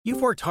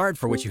You've worked hard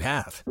for what you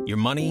have. Your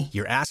money,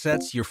 your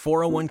assets, your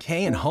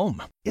 401k, and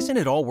home. Isn't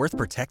it all worth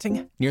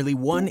protecting? Nearly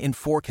 1 in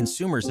 4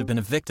 consumers have been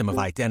a victim of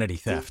identity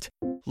theft.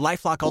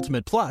 LifeLock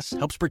Ultimate Plus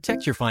helps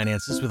protect your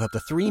finances with up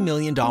to $3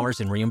 million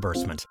in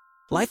reimbursement.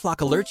 LifeLock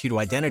alerts you to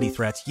identity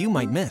threats you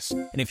might miss.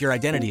 And if your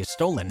identity is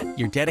stolen,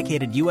 your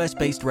dedicated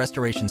U.S.-based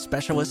restoration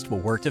specialist will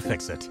work to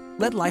fix it.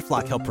 Let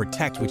LifeLock help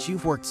protect what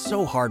you've worked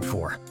so hard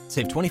for.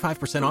 Save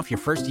 25% off your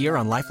first year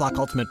on LifeLock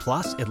Ultimate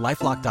Plus at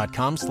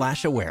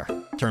LifeLock.com/aware.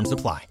 Terms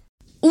apply.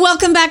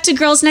 Welcome back to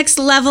Girls Next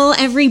Level,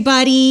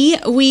 everybody.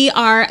 We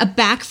are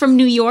back from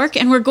New York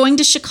and we're going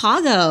to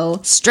Chicago.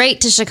 Straight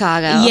to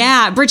Chicago.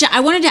 Yeah. Bridget, I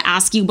wanted to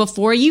ask you,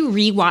 before you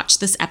rewatched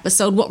this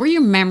episode, what were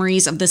your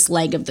memories of this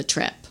leg of the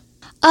trip?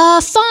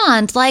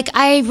 Fond. Like,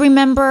 I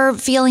remember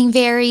feeling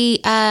very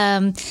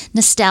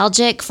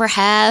nostalgic for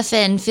Hef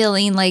and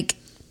feeling like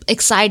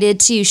excited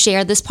to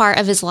share this part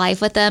of his life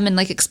with them and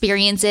like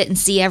experience it and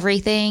see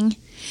everything.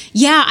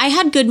 Yeah, I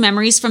had good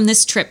memories from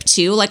this trip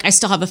too. Like, I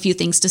still have a few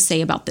things to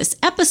say about this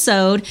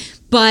episode,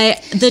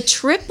 but the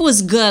trip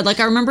was good. Like,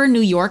 I remember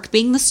New York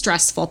being the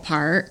stressful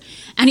part.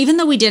 And even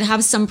though we did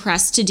have some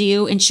press to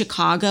do in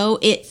Chicago,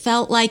 it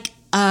felt like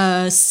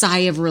a sigh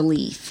of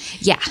relief.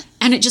 Yeah.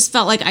 And it just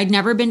felt like I'd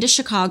never been to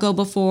Chicago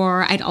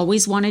before. I'd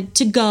always wanted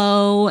to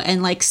go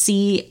and like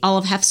see all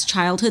of Hef's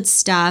childhood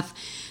stuff.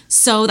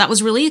 So that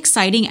was really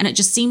exciting. And it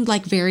just seemed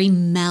like very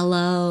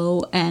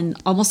mellow and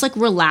almost like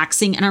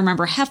relaxing. And I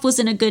remember Hef was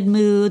in a good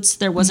mood. So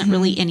there wasn't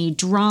really any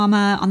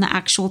drama on the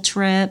actual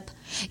trip.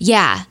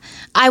 Yeah,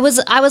 I was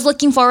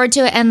looking forward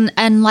to it,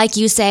 and like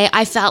you say,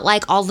 I felt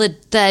like all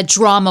the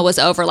drama was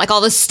over, like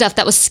all the stuff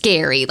that was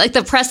scary, like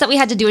the press that we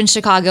had to do in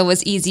Chicago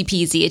was easy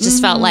peasy. It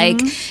just felt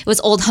like it was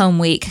old home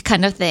week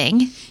kind of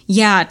thing.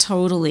 Yeah,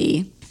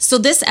 totally. So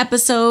this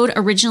episode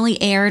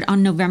originally aired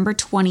on November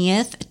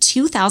 20th,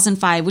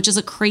 2005, which is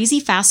a crazy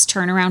fast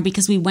turnaround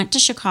because we went to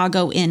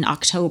Chicago in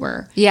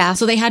October. Yeah.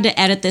 So they had to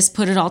edit this,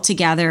 put it all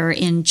together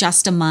in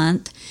just a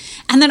month.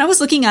 And then I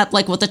was looking up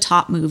like what the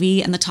top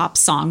movie and the top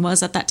song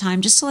was at that time,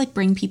 just to like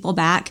bring people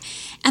back.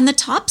 And the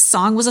top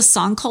song was a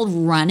song called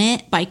Run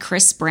It by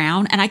Chris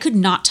Brown. And I could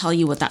not tell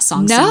you what that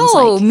song sounds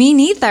like. No, me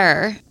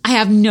neither. I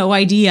have no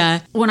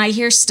idea. When I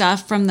hear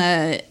stuff from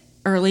the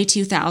early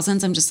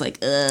 2000s, I'm just like,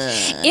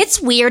 ugh. It's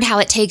weird how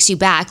it takes you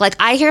back. Like,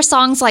 I hear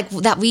songs like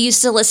that we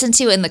used to listen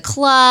to in the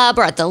club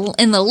or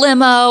in the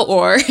limo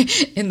or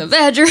in the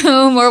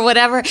bedroom or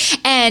whatever,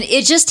 and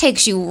it just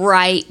takes you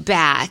right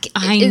back.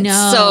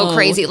 It's so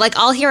crazy. Like,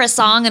 I'll hear a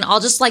song and I'll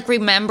just like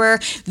remember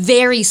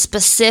very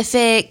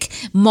specific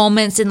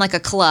moments in like a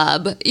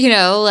club, you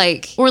know,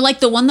 like. Or like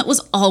the one that was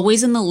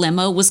always in the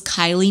limo was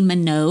Kylie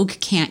Minogue,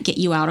 Can't Get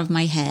You Out of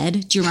My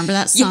Head. Do you remember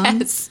that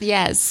song?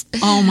 Yes.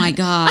 Oh my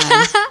God.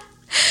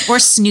 Or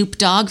Snoop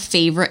Dogg,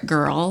 Favorite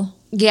Girl.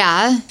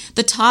 Yeah.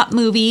 The top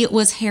movie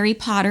was Harry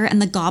Potter and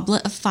the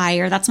Goblet of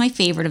Fire. That's my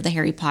favorite of the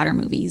Harry Potter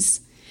movies.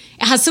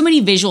 It has so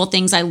many visual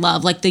things I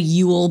love, like the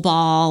Yule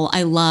Ball.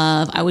 I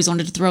always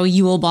wanted to throw a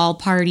Yule Ball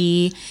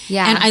party.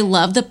 Yeah. And I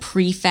love the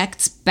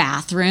prefect's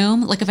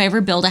bathroom. Like, if I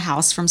ever build a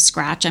house from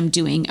scratch, I'm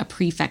doing a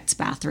prefect's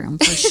bathroom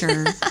for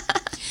sure.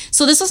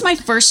 So this was my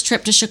first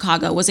trip to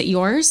Chicago. Was it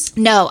yours?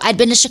 No, I'd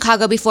been to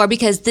Chicago before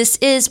because this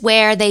is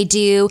where they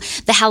do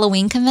the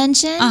Halloween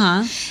convention.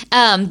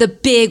 The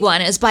big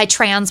one is by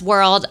Trans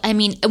World. I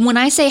mean, when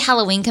I say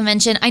Halloween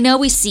convention, I know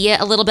we see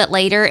it a little bit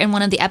later in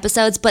one of the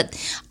episodes, but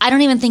I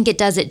don't even think it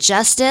does it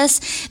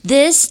justice.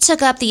 This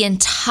took up the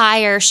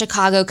entire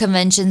Chicago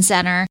Convention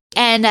Center.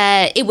 And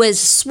it was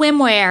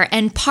swimwear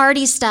and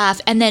party stuff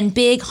and then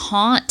big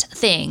haunt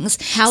things.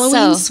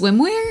 Halloween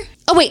swimwear?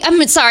 Oh, wait,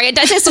 I'm sorry. Did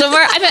I say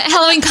swimwear? I meant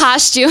Halloween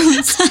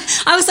costumes.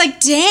 I was like,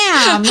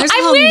 damn, there's a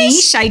whole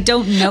niche I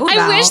don't know about.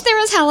 I wish there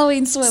was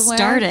Halloween swimwear.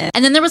 Started.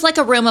 And then there was like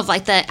a room of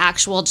like the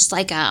actual just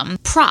like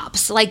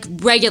props, like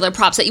regular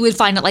props that you would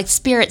find at like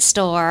Spirit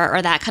Store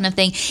or that kind of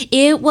thing.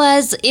 It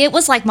was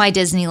like my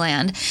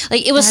Disneyland.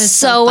 Like, it was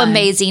so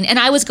amazing. And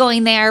I was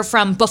going there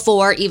from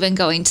before even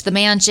going to the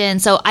mansion.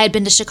 So I had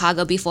been to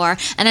Chicago before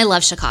and I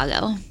love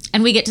Chicago.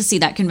 And we get to see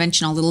that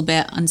convention a little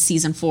bit on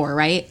season 4,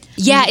 right?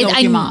 Yeah, with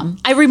your mom.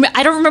 I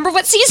don't remember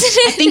what season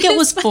it is. I think it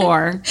was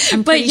 4.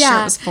 I'm pretty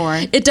sure it was 4.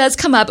 It does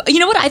come up. You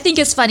know what I think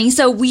is funny?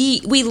 So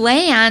we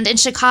land in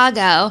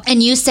Chicago,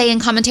 and you say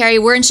in commentary,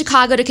 we're in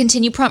Chicago to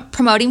continue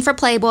promoting for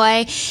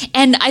Playboy.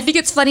 And I think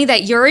it's funny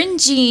that you're in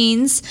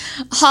jeans,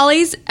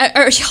 Holly's,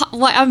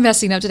 I'm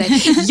messing up today.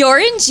 You're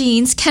in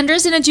jeans,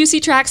 Kendra's in a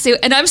juicy tracksuit,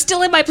 and I'm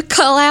still in my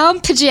clown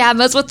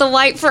pajamas with the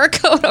white fur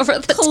coat over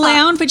the top.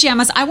 Clown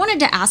pajamas. I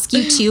wanted to ask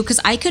you too, because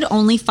I could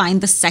only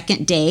find the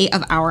second day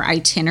of our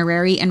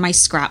itinerary in my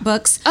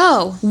scrapbooks.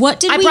 Oh. What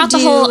did we do? I brought the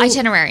whole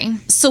itinerary.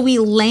 So we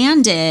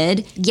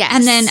landed. Yes.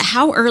 And then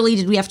how early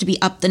did we have to be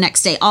up the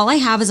next day? All I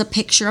have is a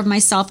picture of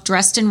myself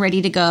dressed and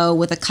ready to go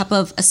with a cup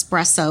of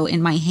espresso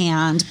in my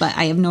hand, but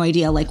I have no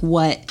idea like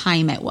what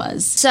time it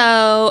was.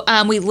 So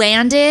we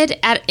landed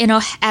at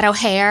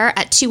O'Hare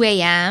at 2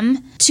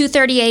 a.m.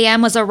 2:30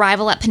 a.m. was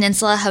arrival at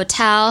Peninsula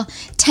Hotel.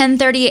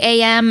 10:30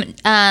 a.m.,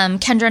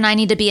 Kendra and I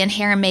need to be in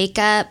hair and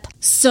makeup.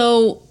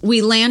 So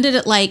we landed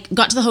at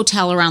got to the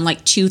hotel around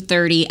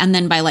 2:30, and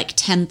then by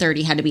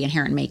 10:30 had to be in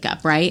hair and makeup,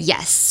 right?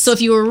 Yes. So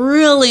if you were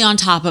really on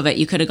top of it,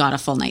 you could have got a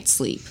full night's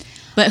sleep.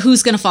 But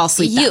who's going to fall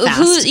asleep that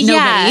fast? Nobody.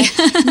 Yeah.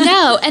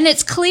 No, and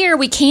it's clear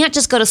we can't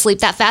just go to sleep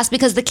that fast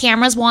because the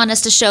cameras want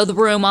us to show the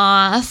room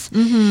off.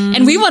 Mm-hmm.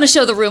 And we want to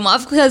show the room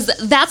off because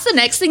that's the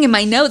next thing in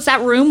my notes.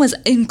 That room was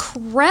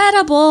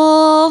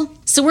incredible.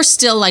 So we're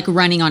still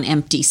running on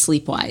empty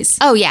sleep-wise.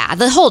 Oh, yeah.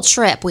 The whole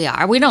trip we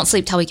are. We don't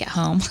sleep till we get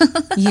home.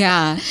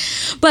 Yeah.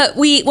 But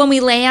when we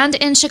land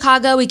in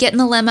Chicago, we get in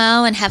the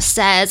limo and Hef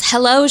says,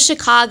 "Hello,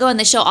 Chicago." And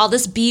they show all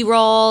this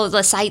B-roll,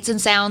 the sights and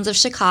sounds of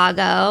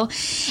Chicago.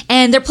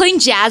 And they're playing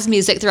jazz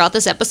music throughout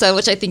this episode,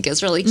 which I think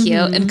is really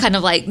cute and kind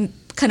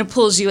of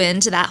pulls you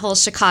into that whole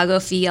Chicago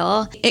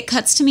feel. It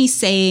cuts to me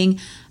saying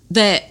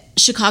that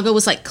Chicago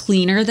was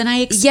cleaner than I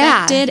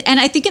expected. Yeah. And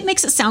I think it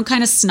makes it sound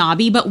kind of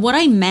snobby, but what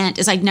I meant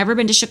is I'd never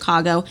been to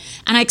Chicago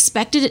and I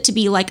expected it to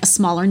be a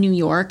smaller New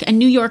York, and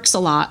New York's a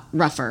lot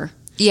rougher.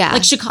 Yeah.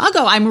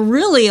 Chicago, I'm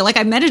really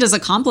I meant it as a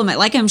compliment.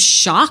 I'm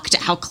shocked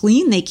at how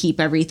clean they keep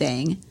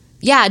everything.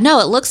 Yeah,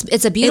 no,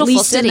 it's a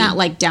beautiful city. At least in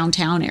that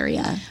downtown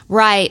area.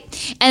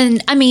 Right.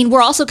 And I mean,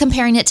 we're also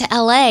comparing it to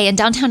LA, and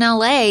downtown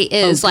LA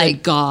is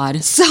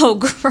God, so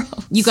gross.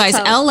 You guys,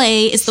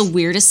 LA is the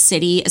weirdest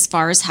city as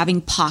far as having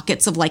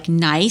pockets of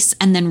nice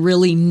and then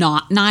really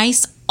not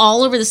nice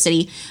all over the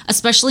city,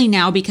 especially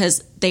now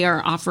because they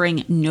are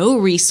offering no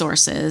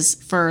resources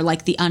for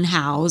the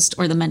unhoused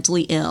or the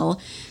mentally ill.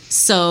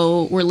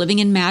 So we're living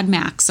in Mad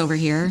Max over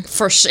here.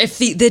 For sure.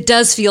 It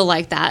does feel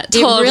like that. It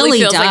totally really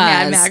feels does. Like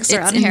Mad Max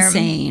around here. It's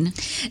insane.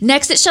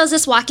 Next, it shows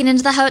us walking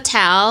into the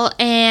hotel,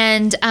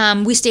 and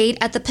we stayed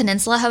at the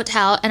Peninsula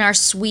Hotel, and our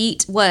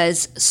suite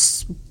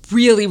was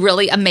really,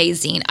 really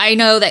amazing. I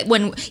know that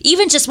when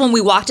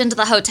we walked into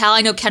the hotel,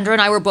 I know Kendra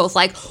and I were both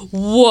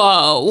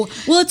whoa.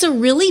 Well, it's a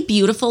really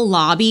beautiful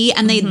lobby,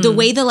 and the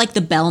way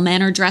the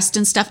bellmen are dressed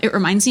and stuff, it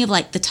reminds me of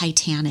the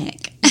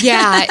Titanic.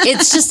 Yeah,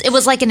 it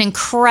was an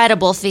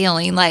incredible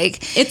feeling.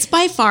 It's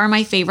by far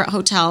my favorite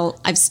hotel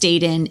I've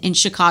stayed in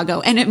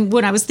Chicago. And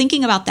when I was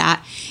thinking about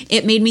that,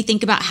 it made me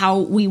think about how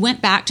we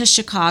went back to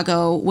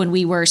Chicago when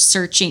we were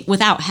searching,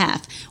 without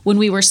Hef, when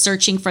we were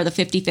searching for the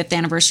 55th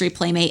anniversary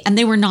Playmate, and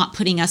they were not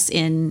putting us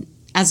in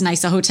as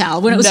nice a hotel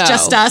when it was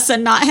just us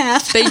and not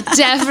Hef. They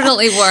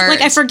definitely were.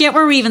 I forget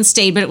where we even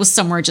stayed, but it was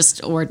somewhere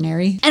just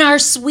ordinary. And our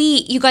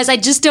suite, you guys, I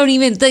just don't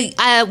even,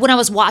 when I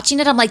was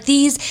watching it, I'm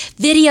these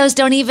videos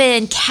don't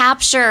even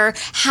capture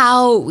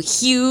how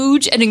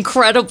huge and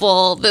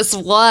incredible this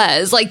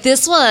was.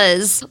 This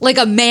was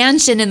a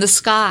mansion in the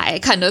sky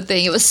kind of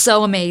thing. It was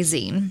so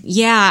amazing.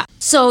 Yeah.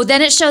 So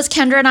then it shows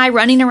Kendra and I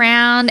running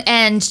around,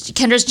 and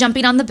Kendra's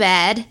jumping on the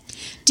bed.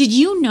 Did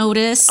you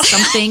notice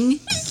something?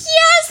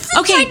 Yes.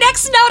 Okay. My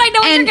next note. I know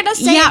what you're going to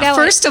say. Yeah.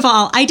 First of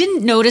all, I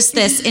didn't notice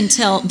this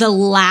until the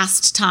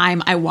last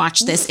time I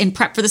watched this in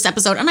prep for this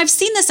episode. And I've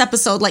seen this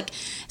episode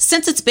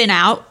since it's been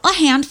out a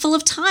handful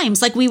of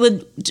times. We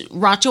would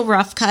watch a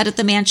rough cut at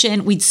the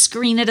mansion. We'd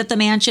screen it at the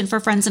mansion for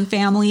friends and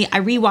family. I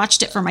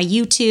rewatched it for my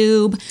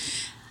YouTube.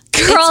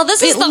 Girl,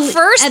 this is the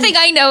first thing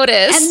I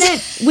noticed. And then,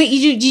 wait,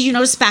 did you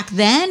notice back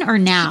then or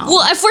now?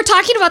 Well, if we're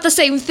talking about the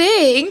same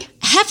thing.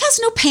 Hef has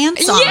no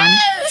pants on.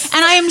 Yes!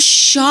 And I am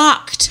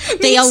shocked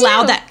they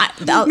allowed that.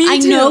 I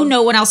know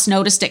no one else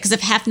noticed it, because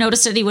if Hef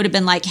noticed it, he would have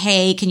been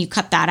hey, can you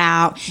cut that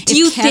out? Do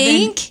you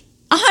think?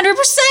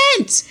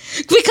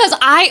 100%. Because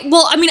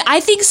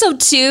I think so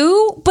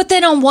too. But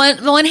then on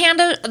one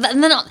hand,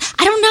 and then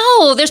I don't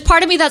know. There's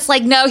part of me that's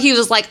no, he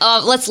was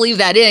oh, let's leave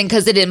that in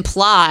because it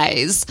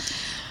implies.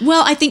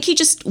 Well, I think he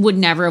just would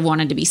never have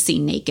wanted to be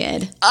seen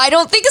naked. I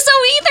don't think so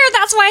either.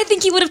 That's why I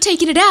think he would have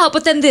taken it out.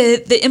 But then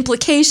the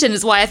implication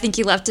is why I think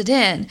he left it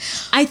in.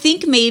 I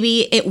think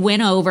maybe it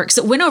went over, because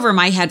it went over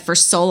my head for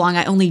so long.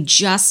 I only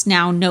just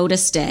now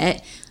noticed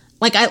it.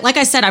 Like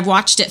I said, I've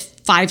watched it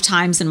 5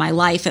 times in my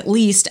life at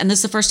least, and this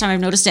is the first time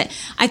I've noticed it.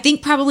 I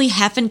think probably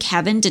Hef and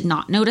Kevin did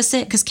not notice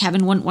it because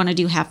Kevin wouldn't want to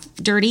do Hef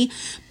dirty.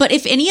 But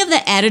if any of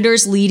the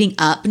editors leading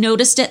up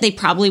noticed it, they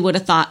probably would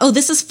have thought, oh,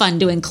 this is fun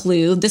to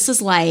include. This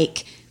is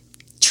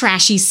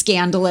trashy,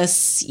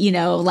 scandalous,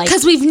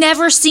 because we've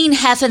never seen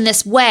Hef in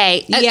this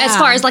way, as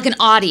far as an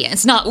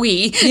audience, not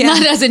we,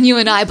 not as in you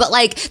and I, but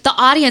the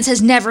audience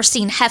has never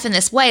seen Hef in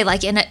this way,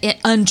 in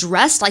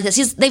undressed like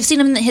this. They've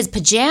seen him in his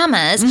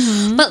pajamas,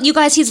 but you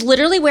guys, he's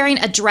literally wearing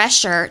a dress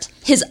shirt,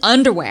 his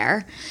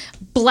underwear,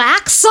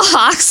 black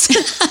socks.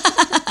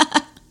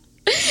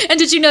 And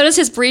did you notice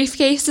his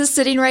briefcase is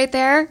sitting right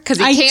there? Because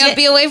he can't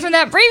be away from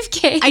that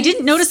briefcase. I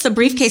didn't notice the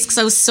briefcase because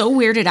I was so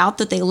weirded out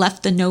that they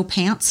left the no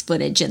pants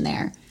footage in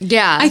there.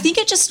 Yeah. I think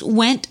it just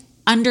went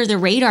under the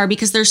radar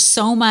because there's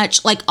so much,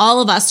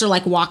 all of us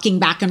are walking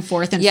back and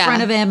forth in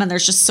front of him, and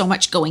there's just so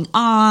much going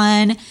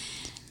on.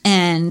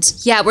 And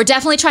yeah, we're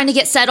definitely trying to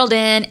get settled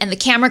in, and the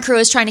camera crew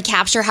is trying to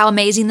capture how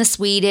amazing the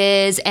suite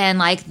is and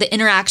like the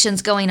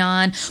interactions going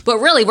on. But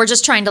really, we're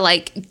just trying to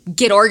like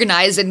get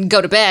organized and go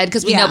to bed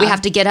because we know we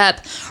have to get up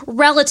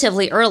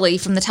relatively early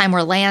from the time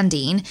we're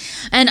landing.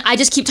 And I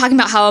just keep talking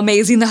about how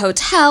amazing the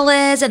hotel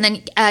is. And then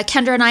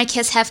Kendra and I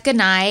kiss Hef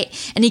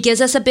goodnight, and he gives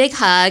us a big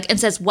hug and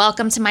says,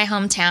 "Welcome to my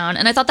hometown."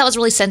 And I thought that was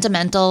really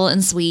sentimental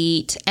and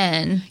sweet.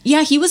 And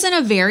yeah, he was in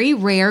a very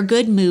rare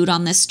good mood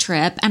on this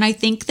trip. And I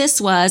think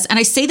this was, and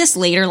I say this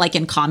later, like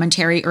in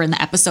commentary or in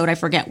the episode, I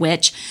forget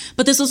which,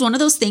 but this was one of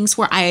those things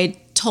where I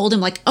told him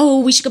like, oh,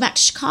 we should go back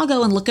to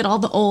Chicago and look at all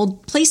the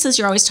old places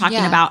you're always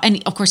talking about.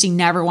 And of course, he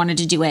never wanted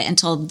to do it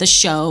until the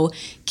show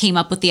came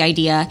up with the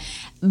idea.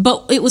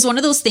 But it was one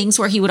of those things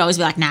where he would always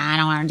be like, nah, I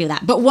don't want to do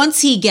that. But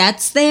once he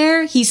gets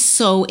there, he's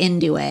so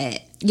into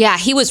it. Yeah,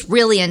 he was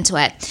really into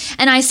it.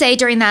 And I say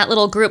during that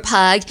little group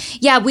hug,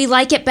 yeah, we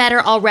like it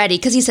better already.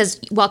 Because he says,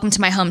 welcome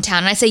to my hometown.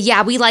 And I say,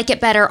 yeah, we like it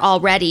better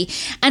already.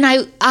 And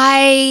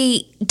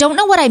I don't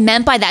know what I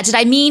meant by that. Did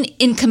I mean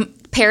in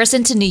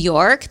comparison to New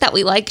York that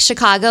we like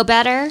Chicago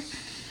better?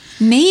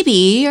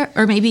 Maybe,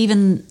 or maybe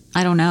even,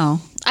 I don't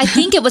know. I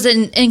think it was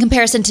in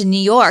comparison to New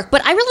York,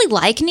 but I really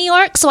like New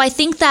York. So I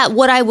think that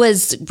what I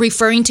was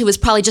referring to was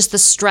probably just the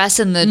stress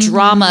and the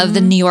drama of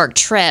the New York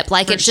trip.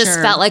 Like it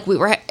just felt like we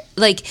were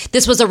like,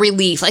 this was a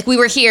relief. Like we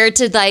were here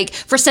to like,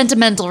 for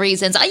sentimental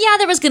reasons. Yeah,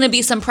 there was going to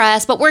be some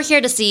press, but we're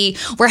here to see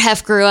where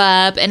Hef grew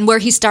up and where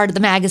he started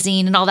the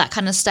magazine and all that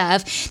kind of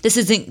stuff. This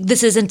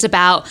isn't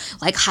about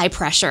like high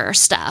pressure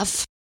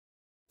stuff.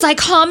 I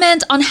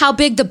comment on how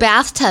big the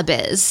bathtub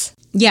is.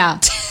 Yeah.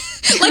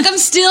 Like, I'm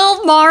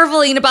still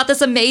marveling about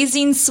this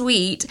amazing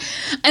suite.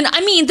 And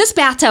I mean, this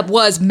bathtub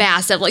was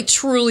massive, like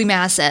truly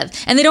massive.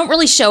 And they don't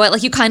really show it.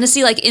 Like, you kind of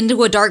see like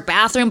into a dark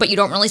bathroom, but you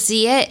don't really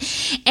see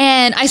it.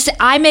 And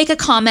I make a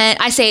comment.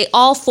 I say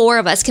all four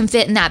of us can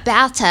fit in that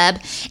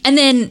bathtub. And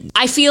then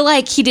I feel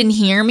like he didn't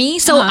hear me.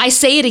 So I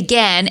say it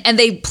again, and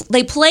they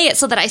play it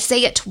so that I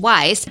say it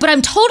twice. But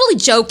I'm totally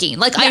joking.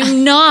 Like, I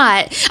am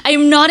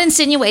not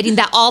insinuating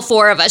that all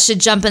four of us should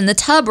jump in the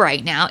tub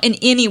right now in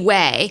any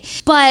way.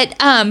 But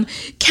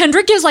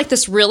Kendra gives like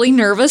this really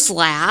nervous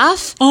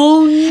laugh.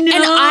 Oh no.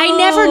 And I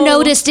never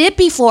noticed it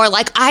before.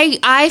 Like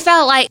I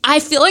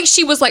feel like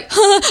she was like,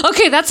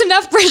 okay, that's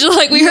enough, Bridget.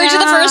 Like we heard you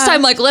the first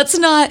time. Like, let's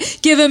not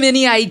give him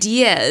any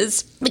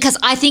ideas. Because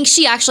I think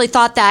she actually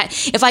thought that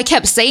if I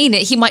kept saying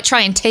it, he might try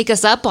and take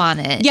us up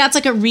on it. Yeah, it's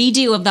like a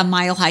redo of the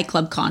Mile High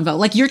Club convo.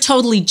 Like, you're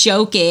totally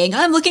joking.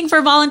 I'm looking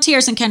for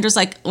volunteers. And Kendra's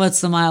like,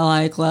 what's the Mile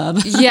High Club?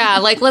 Yeah,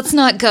 like, let's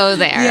not go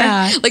there.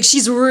 Yeah. Like,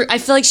 I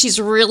feel like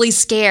she's really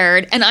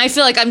scared. And I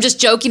feel like I'm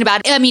just joking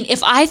about it. I mean,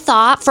 if I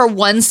thought for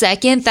 1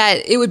 second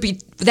that it would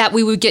be that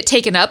we would get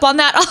taken up on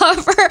that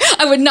offer,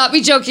 I would not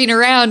be joking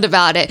around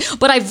about it.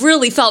 But I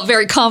really felt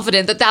very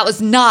confident that that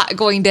was not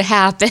going to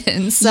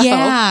happen. So,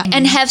 yeah.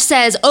 And Hef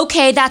says,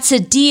 okay, that's a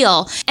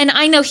deal. And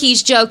I know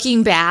he's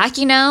joking back,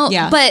 you know?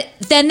 Yeah. But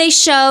then they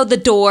show the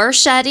door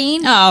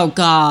shutting. Oh,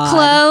 God.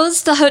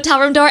 Closed, the hotel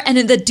room door, and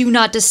then the do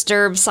not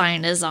disturb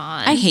sign is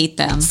on. I hate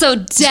them. So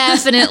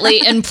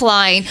definitely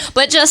implying.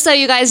 But just so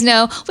you guys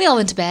know, we all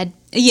went to bed.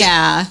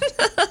 Yeah.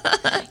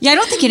 Yeah, I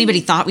don't think anybody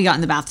thought we got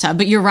in the bathtub,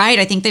 but you're right.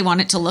 I think they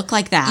want it to look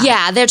like that.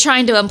 Yeah, they're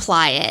trying to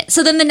imply it.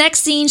 So then the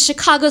next scene,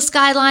 Chicago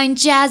skyline,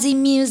 jazzy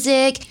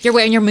music. You're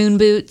wearing your moon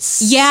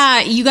boots.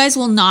 Yeah, you guys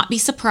will not be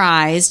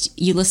surprised.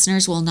 You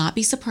listeners will not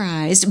be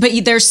surprised. But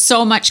there's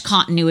so much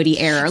continuity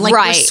error. Like,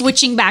 we're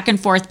switching back and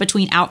forth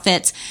between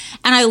outfits.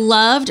 And I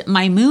loved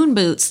my moon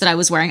boots that I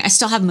was wearing. I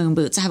still have moon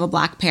boots. I have a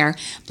black pair.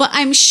 But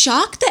I'm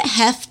shocked that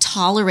Hef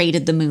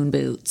tolerated the moon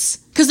boots.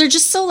 Because they're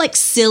just so like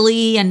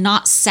silly and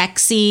not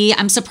sexy.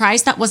 I'm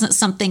surprised that wasn't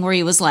something where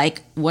he was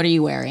like, what are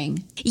you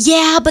wearing?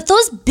 Yeah, but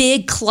those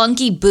big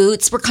clunky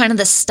boots were kind of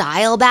the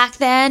style back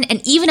then.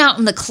 And even out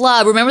in the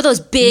club, remember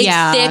those big,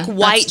 thick,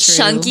 white,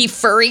 chunky,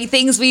 furry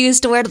things we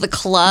used to wear to the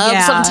club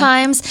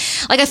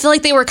sometimes? Like, I feel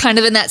like they were kind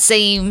of in that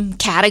same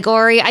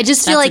category. I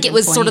just feel like it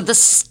was sort of the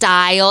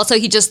style. So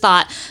he just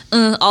thought,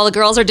 all the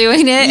girls are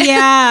doing it.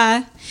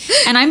 Yeah.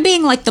 And I'm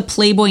being like the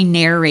Playboy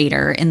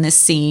narrator in this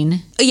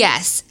scene.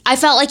 Yes. I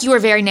felt like you were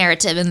very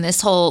narrative in this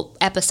whole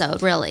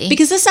episode, really.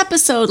 Because this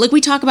episode, like we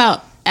talk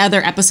about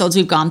other episodes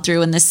we've gone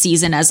through in this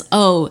season as,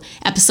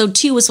 episode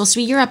 2 was supposed to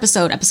be your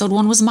episode. Episode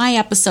 1 was my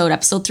episode.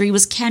 Episode 3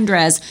 was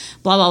Kendra's,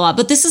 blah, blah, blah.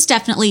 But this is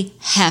definitely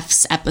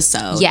Hef's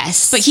episode.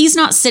 Yes. But he's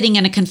not sitting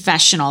in a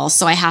confessional,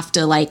 so I have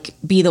to like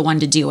be the one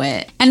to do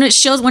it. And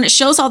when it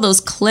shows all those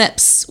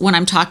clips, when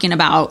I'm talking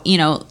about, you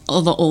know,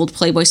 all the old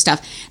Playboy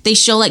stuff, they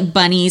show like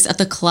bunnies at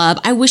the club.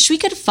 I wish we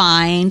could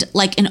find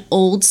like an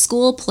old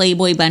school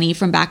Playboy bunny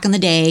from back in the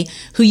day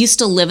who used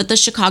to live at the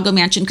Chicago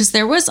mansion, because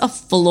there was a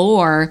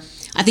floor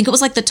I think it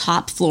was like the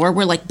top floor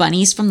where like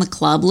bunnies from the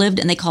club lived,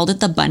 and they called it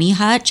the Bunny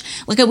Hutch.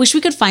 Like, I wish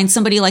we could find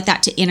somebody like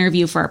that to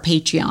interview for our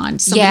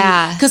Patreon.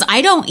 Yeah. Because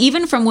I don't,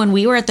 even from when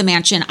we were at the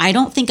mansion, I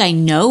don't think I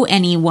know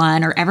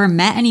anyone or ever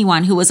met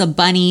anyone who was a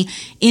bunny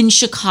in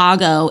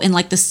Chicago in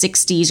like the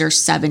 60s or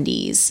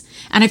 70s.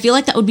 And I feel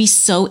like that would be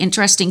so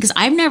interesting because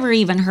I've never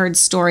even heard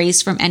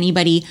stories from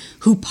anybody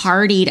who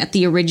partied at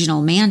the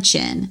original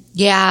mansion.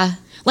 Yeah.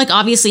 Like,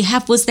 obviously,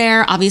 Hef was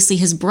there. Obviously,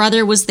 his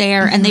brother was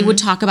there, and they would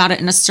talk about it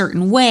in a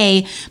certain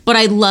way. But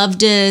I'd love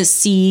to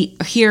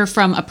hear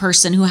from a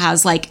person who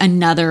has, like,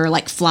 another,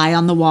 like,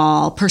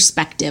 fly-on-the-wall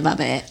perspective of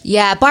it.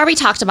 Yeah, Barbie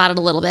talked about it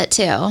a little bit,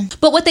 too.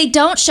 But what they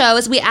don't show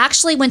is we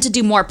actually went to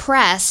do more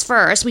press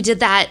first. We did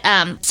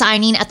that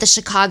signing at the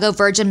Chicago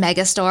Virgin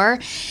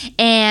Megastore.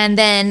 And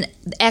then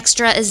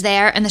Extra is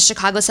there and the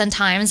Chicago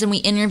Sun-Times, and we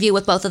interview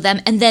with both of them.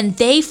 And then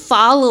they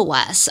follow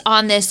us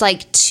on this,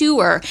 like,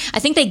 tour. I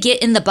think they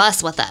get in the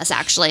bus with us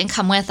actually and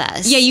come with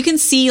us. Yeah, you can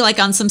see like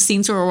on some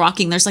scenes where we're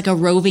walking, there's like a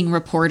roving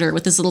reporter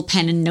with his little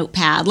pen and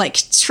notepad like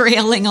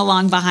trailing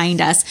along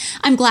behind us.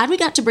 I'm glad we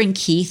got to bring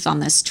Keith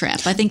on this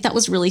trip. I think that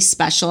was really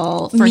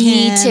special for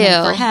him too.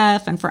 And for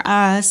Hef and for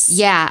us.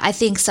 Yeah, I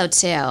think so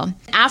too.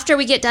 After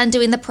we get done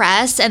doing the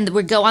press and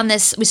we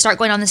start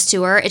going on this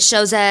tour, it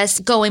shows us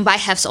going by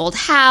Hef's old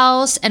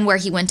house and where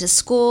he went to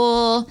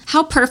school.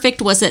 How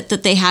perfect was it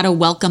that they had a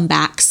welcome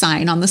back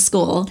sign on the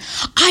school?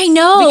 I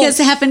know. Because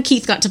Hef and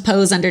Keith got to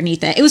pose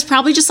underneath it. It was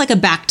probably just like a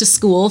back to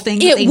school thing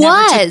that they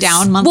never took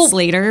down months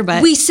later.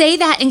 But we say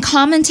that in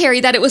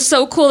commentary that it was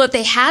so cool that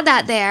they had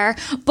that there,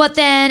 but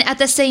then at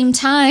the same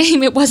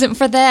time it wasn't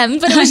for them.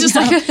 But it was just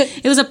like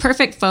it was a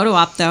perfect photo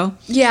op though.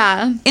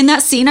 Yeah. In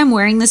that scene, I'm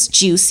wearing this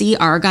Juicy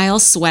Argyle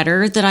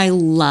sweater that I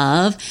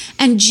love.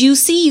 And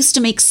Juicy used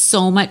to make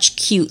so much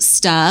cute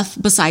stuff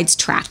besides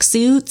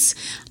tracksuits.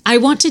 I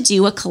want to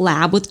do a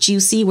collab with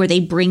Juicy where they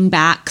bring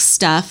back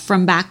stuff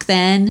from back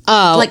then.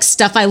 Oh. Like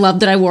stuff I love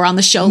that I wore on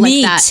the show.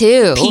 Me like that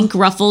too. Pink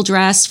ruffle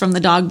dress from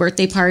the dog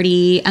birthday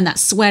party and that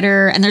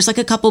sweater. And there's like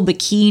a couple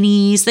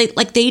bikinis.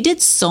 They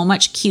did so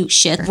much cute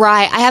shit.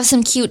 Right. I have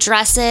some cute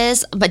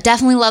dresses, but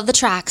definitely love the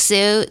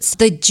tracksuits,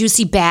 the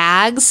Juicy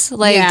bags,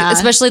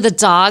 especially the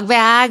dog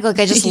bag. Like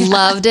I just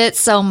loved it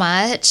so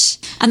much.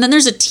 And then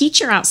there's a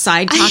teacher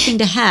outside talking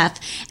to Hef,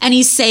 and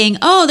he's saying,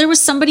 oh, there was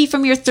somebody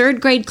from your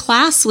 3rd grade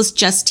class was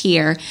just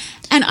here.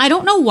 And I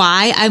don't know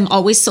why I'm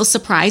always so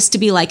surprised to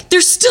be like, they're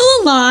still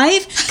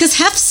alive, because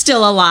Hef's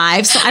still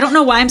alive. So I don't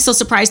know why I'm so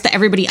surprised that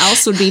everybody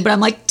else would be, but I'm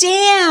like,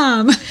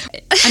 damn.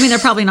 I mean, they're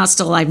probably not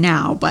still alive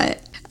now,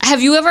 but.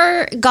 Have you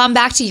ever gone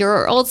back to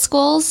your old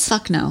schools?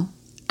 Fuck no.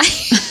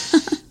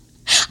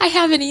 I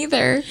haven't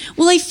either.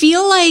 Well, I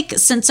feel like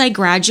since I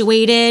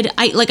graduated,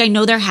 I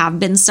know there have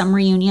been some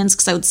reunions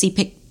because I would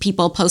see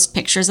people post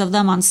pictures of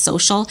them on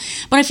social.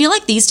 But I feel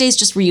like these days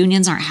just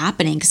reunions aren't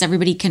happening because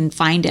everybody can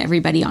find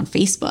everybody on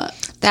Facebook.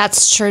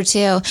 That's true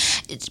too.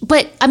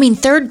 But I mean,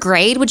 3rd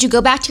grade, would you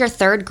go back to your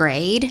 3rd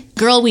grade?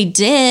 Girl, we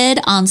did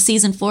on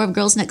season 4 of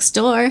Girls Next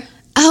Door.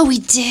 Oh, we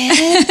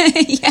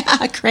did?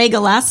 Yeah, Craig,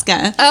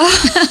 Alaska.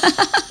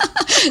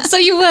 So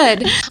you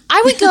would.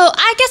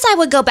 I guess I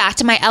would go back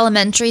to my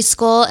elementary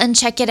school and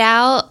check it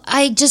out.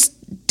 I just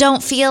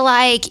don't feel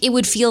like it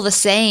would feel the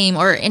same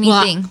or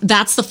anything. Well,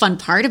 that's the fun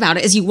part about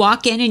it is you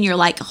walk in and you're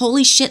like,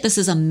 holy shit, this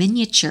is a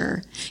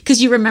miniature.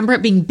 Because you remember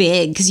it being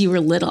big because you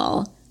were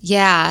little.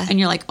 Yeah. And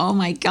you're like, oh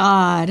my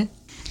God.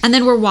 And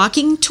then we're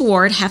walking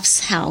toward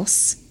Hef's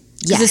house.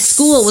 Because his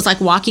school was like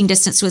walking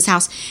distance to his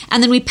house.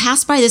 And then we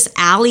passed by this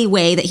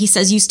alleyway that he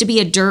says used to be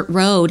a dirt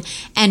road.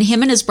 And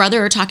him and his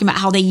brother are talking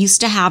about how they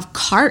used to have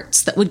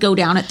carts that would go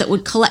down it that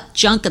would collect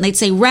junk. And they'd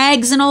say,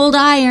 rags and old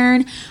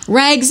iron,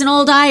 rags and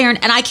old iron.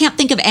 And I can't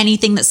think of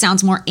anything that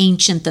sounds more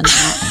ancient than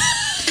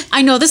that.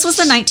 I know this was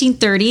the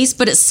 1930s,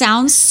 but it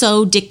sounds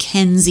so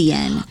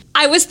Dickensian.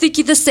 I was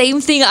thinking the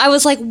same thing. I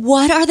was like,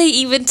 what are they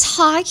even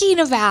talking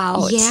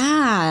about?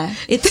 Yeah,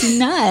 it's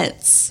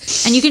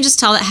nuts. And you can just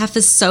tell that Hef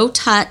is so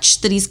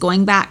touched that he's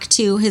going back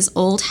to his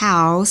old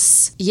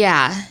house.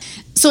 Yeah.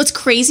 So it's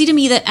crazy to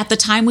me that at the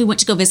time we went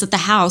to go visit the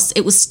house,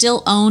 it was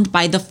still owned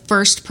by the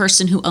first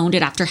person who owned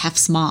it after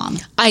Hef's mom.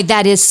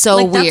 That is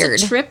so weird.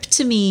 That's a trip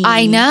to me.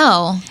 I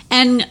know.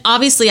 And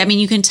obviously, I mean,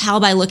 you can tell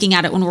by looking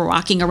at it when we're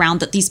walking around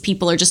that these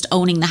people are just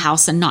owning the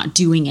house and not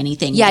doing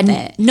anything with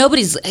it.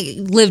 Nobody's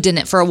lived in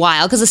it for a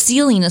while because the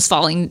ceiling is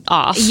falling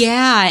off.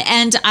 Yeah.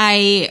 And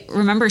I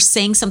remember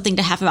saying something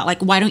to Hef about like,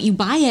 why don't you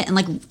buy it and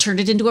like turn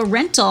it into a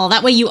rental?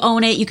 That way you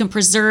own it, you can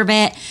preserve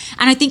it.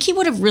 And I think he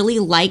would have really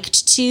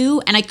liked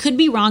to, and I could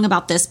be wrong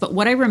about this, but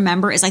what I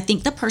remember is I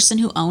think the person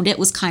who owned it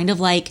was kind of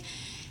like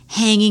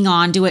hanging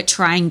on to it,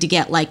 trying to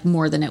get like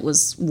more than it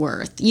was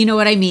worth. You know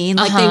what I mean?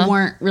 Like they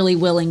weren't really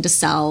willing to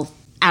sell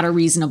at a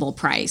reasonable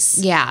price.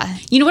 Yeah.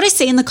 You know what I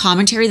say in the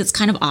commentary that's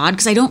kind of odd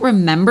because I don't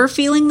remember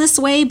feeling this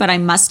way, but I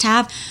must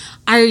have.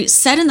 I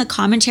said in the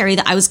commentary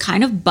that I was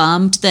kind of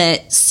bummed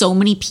that so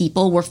many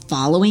people were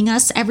following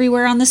us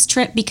everywhere on this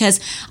trip because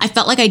I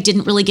felt like I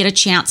didn't really get a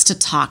chance to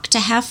talk to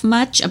Hef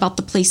much about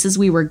the places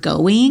we were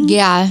going.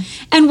 Yeah.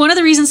 And one of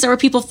the reasons there were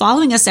people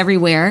following us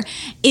everywhere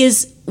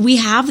is we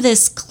have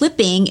this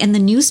clipping in the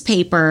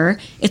newspaper.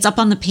 It's up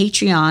on the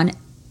Patreon,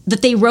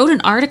 that they wrote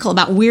an article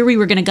about where we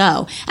were going to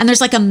go. And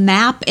there's like a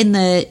map in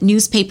the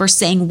newspaper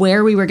saying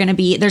where we were going to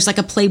be. There's like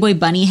a Playboy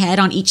bunny head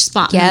on each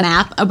spot in the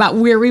map about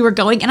where we were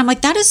going. And I'm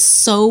like, that is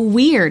so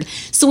weird.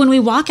 So when we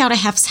walk out of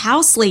Hef's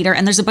house later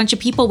and there's a bunch of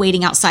people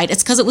waiting outside,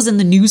 it's because it was in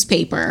the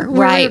newspaper.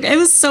 Right. It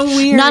was so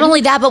weird. Not only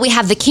that, but we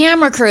have the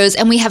camera crews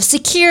and we have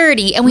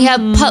security and we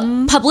have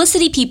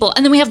publicity people.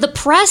 And then we have the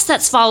press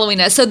that's following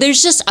us. So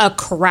there's just a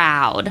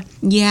crowd.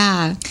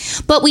 Yeah.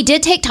 But we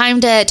did take time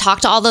to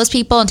talk to all those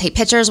people and take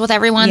pictures with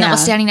everyone that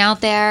was standing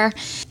out there.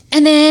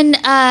 And then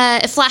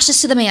it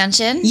flashes to the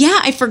mansion. Yeah,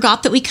 I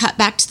forgot that we cut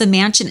back to the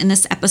mansion in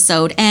this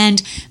episode,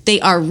 and they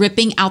are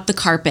ripping out the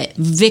carpet.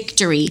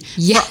 Victory.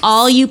 Yes. For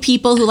all you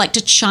people who like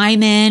to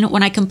chime in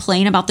when I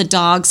complain about the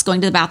dogs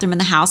going to the bathroom in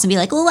the house and be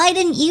like, well, why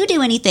didn't you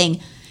do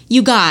anything?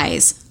 You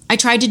guys, I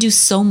tried to do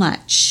so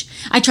much.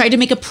 I tried to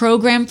make a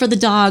program for the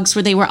dogs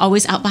where they were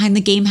always out behind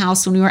the game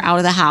house when we were out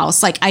of the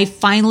house. Like, I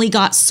finally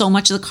got so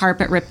much of the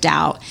carpet ripped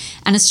out,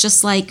 and it's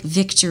just like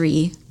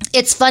victory.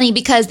 It's funny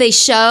because they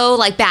show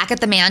like back at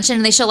the mansion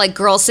and they show like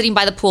girls sitting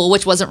by the pool,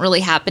 which wasn't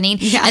really happening.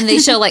 Yeah. And they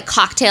show like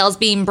cocktails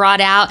being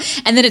brought out.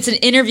 And then it's an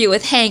interview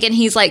with Hank and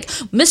he's like,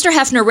 Mr.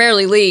 Hefner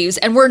rarely leaves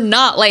and we're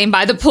not laying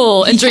by the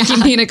pool and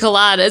drinking pina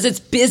coladas. It's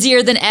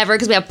busier than ever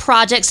because we have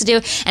projects to do.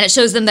 And it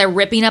shows them they're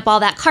ripping up all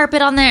that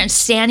carpet on there and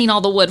sanding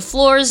all the wood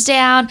floors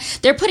down.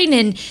 They're putting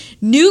in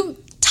new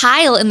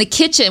tile in the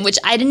kitchen, which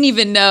I didn't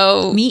even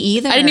know. Me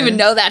either. I didn't even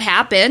know that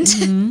happened.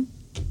 Mm-hmm.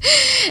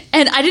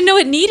 And I didn't know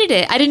it needed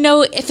it. I didn't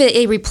know if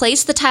it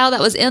replaced the tile that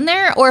was in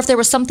there or if there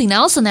was something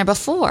else in there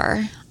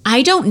before.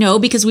 I don't know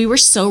because we were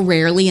so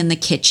rarely in the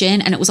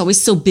kitchen and it was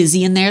always so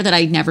busy in there that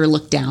I never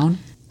looked down.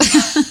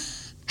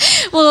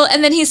 Well,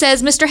 and then he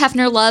says, Mr.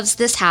 Hefner loves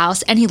this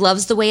house and he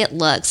loves the way it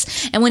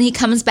looks. And when he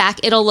comes back,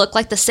 it'll look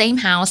like the same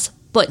house,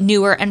 but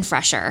newer and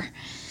fresher.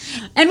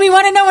 And we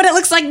want to know what it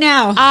looks like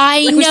now.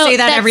 I know. We say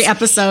that every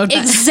episode.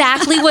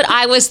 Exactly what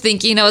I was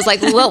thinking. I was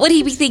like, what would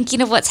he be thinking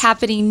of what's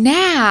happening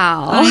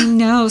now? I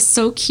know.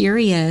 So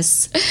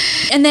curious.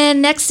 And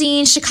then next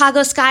scene,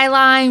 Chicago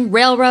skyline,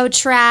 railroad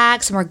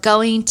tracks, and we're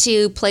going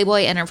to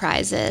Playboy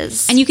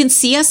Enterprises. And you can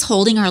see us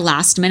holding our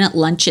last minute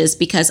lunches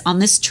because on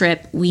this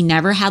trip, we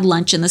never had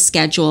lunch in the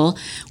schedule.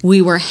 We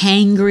were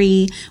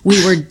hangry.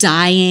 We were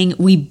dying.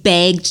 We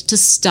begged to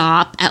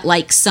stop at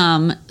like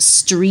some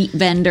street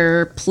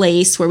vendor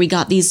place where we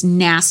got these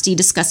nasty,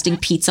 disgusting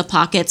pizza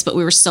pockets, but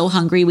we were so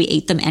hungry we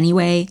ate them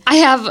anyway.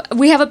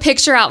 We have a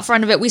picture out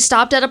front of it. We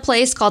stopped at a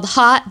place called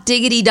Hot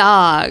Diggity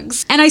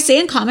Dogs. And I say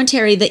in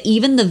commentary that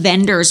even the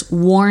vendors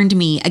warned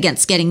me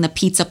against getting the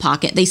pizza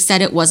pocket. They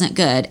said it wasn't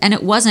good, and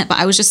it wasn't, but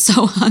I was just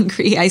so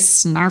hungry I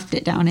snarfed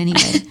it down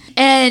anyway.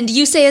 And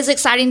you say it's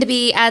exciting to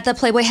be at the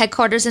Playboy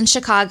headquarters in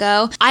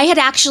Chicago. I had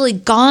actually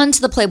gone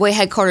to the Playboy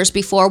headquarters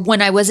before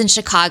when I was in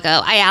Chicago.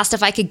 I asked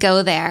if I could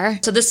go there.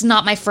 So this is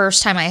not my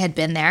first time I had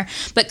been there.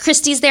 But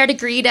Christy's there to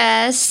greet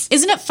us.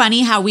 Isn't it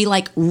funny how we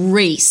like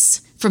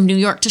race from New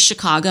York to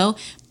Chicago?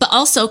 But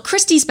also,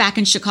 Christy's back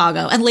in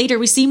Chicago, and later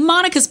we see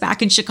Monica's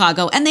back in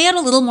Chicago, and they had a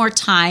little more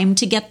time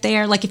to get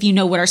there. Like, if you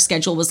know what our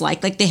schedule was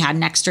like they had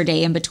an extra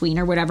day in between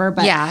or whatever,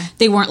 but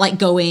they weren't like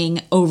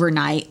going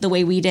overnight the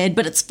way we did.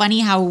 But it's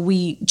funny how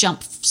we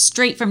jump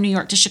straight from New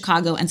York to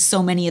Chicago, and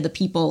so many of the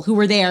people who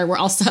were there were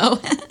also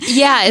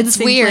it's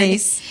weird.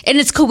 Place. And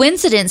it's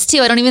coincidence, too.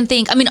 I don't even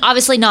think,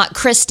 obviously not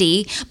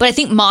Christy, but I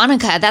think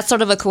Monica, that's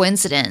sort of a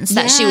coincidence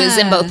that she was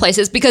in both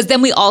places, because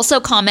then we also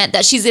comment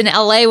that she's in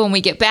LA when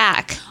we get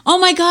back. Oh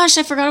my gosh,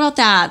 I forgot about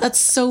that. That's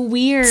so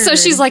weird. So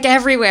she's like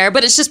everywhere,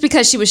 but it's just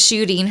because she was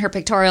shooting her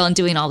pictorial and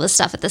doing all this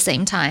stuff at the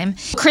same time.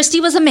 Christy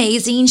was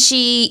amazing.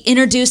 She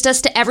introduced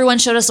us to everyone,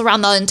 showed us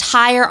around the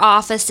entire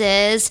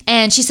offices,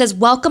 and she says,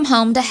 welcome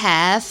home to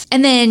Hef.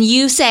 And then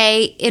you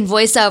say in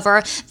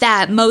voiceover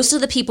that most of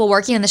the people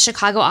working in the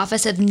Chicago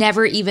office have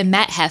never even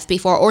met Hef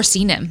before or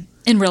seen him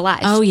in real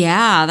life. Oh,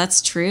 yeah,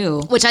 that's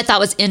true. Which I thought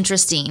was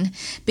interesting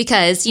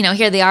because,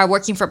 here they are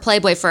working for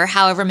Playboy for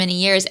however many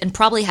years and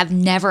probably have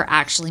never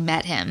actually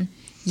met him.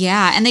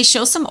 Yeah, and they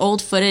show some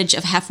old footage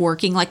of Hef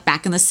working like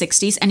back in the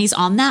 60s, and he's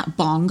on that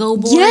bongo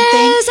board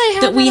thing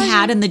that we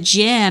had in the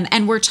gym.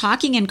 And we're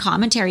talking in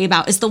commentary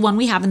about, is the one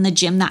we have in the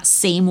gym that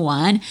same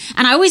one?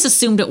 And I always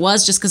assumed it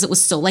was just because it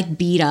was so like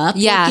beat up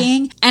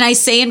looking. And I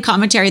say in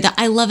commentary that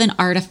I love an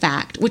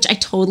artifact, which I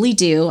totally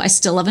do. I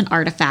still love an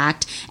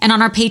artifact. And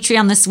on our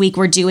Patreon this week,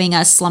 we're doing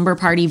a slumber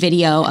party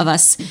video of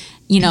us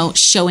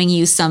showing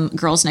you some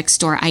Girls Next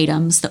Door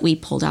items that we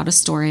pulled out of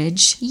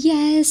storage.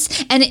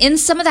 Yes. And in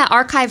some of that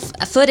archive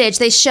footage,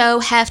 they show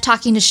Hef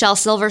talking to Shel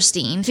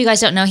Silverstein. If you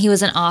guys don't know, he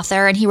was an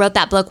author and he wrote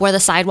that book, Where the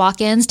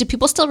Sidewalk Ends. Do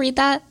people still read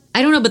that?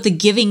 I don't know, but The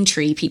Giving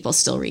Tree people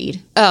still read.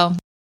 Oh.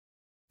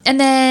 And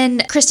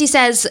then Christy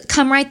says,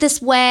 come right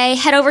this way,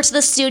 head over to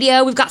the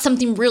studio. We've got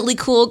something really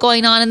cool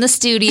going on in the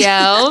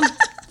studio.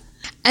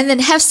 And then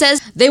Hef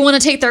says they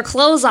want to take their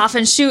clothes off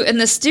and shoot in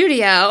the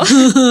studio.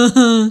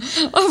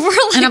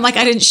 And I'm like,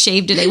 I didn't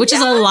shave today, which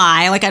is a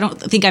lie. Like, I don't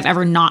think I've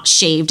ever not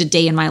shaved a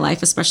day in my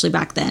life, especially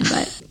back then.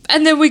 But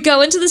And then we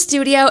go into the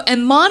studio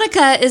and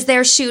Monica is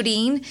there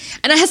shooting.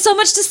 And I have so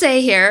much to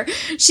say here.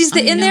 She's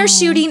in there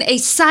shooting a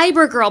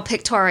Cybergirl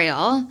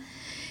pictorial.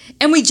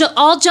 And we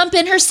all jump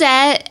in her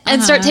set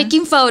and start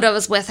taking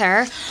photos with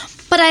her.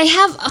 But I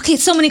have,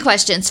 so many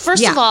questions.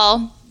 First of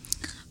all,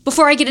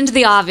 before I get into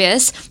the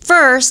obvious,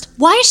 first,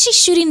 why is she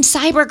shooting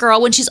Cybergirl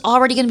when she's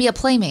already going to be a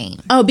Playmate?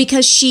 Oh,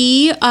 because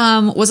she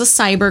was a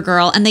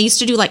Cybergirl, and they used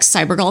to do like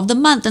Cybergirl of the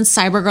Month and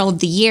Cybergirl of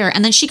the Year,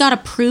 and then she got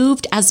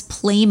approved as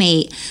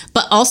Playmate,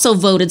 but also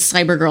voted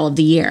Cybergirl of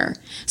the Year.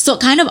 So it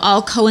kind of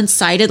all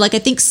coincided. Like, I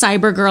think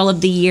Cybergirl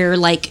of the Year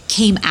like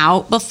came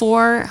out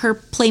before her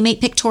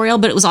Playmate pictorial,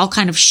 but it was all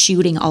kind of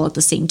shooting all at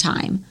the same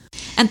time.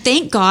 And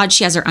thank God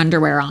she has her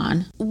underwear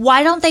on.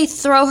 Why don't they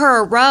throw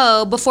her a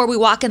robe before we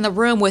walk in the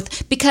room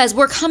because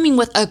we're coming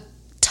with a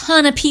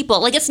ton of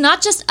people. Like, it's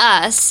not just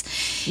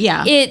us.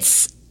 Yeah.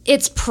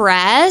 It's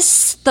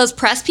press. Those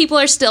press people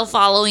are still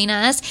following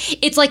us.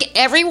 It's like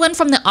everyone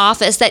from the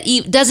office that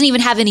doesn't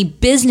even have any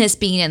business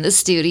being in the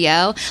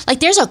studio. Like,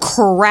 there's a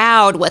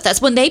crowd with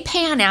us. When they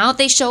pan out,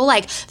 they show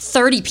like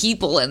 30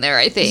 people in there,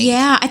 I think.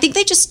 Yeah, I think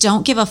they just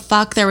don't give a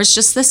fuck. There was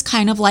just this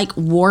kind of like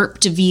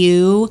warped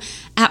view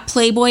at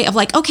Playboy of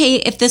like, okay,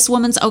 if this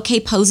woman's okay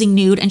posing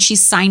nude and she's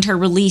signed her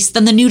release,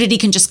 then the nudity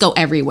can just go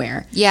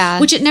everywhere. Yeah.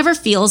 Which it never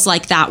feels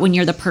like that when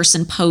you're the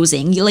person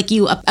posing.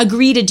 You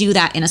agree to do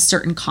that in a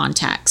certain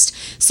context.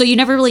 So you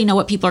never really know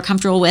what people are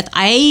comfortable with.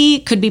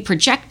 I could be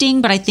projecting,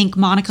 but I think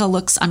Monica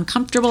looks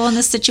uncomfortable in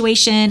this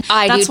situation.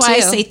 That's why I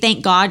say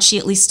thank God she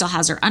at least still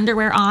has her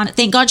underwear on.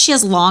 Thank God she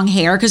has long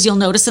hair, because you'll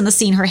notice in the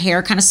scene her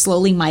hair kind of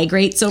slowly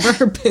migrates over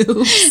her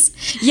boobs.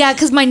 Yeah,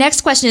 because my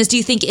next question is, do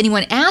you think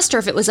anyone asked her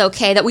if it was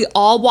okay that we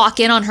all walk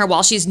in on her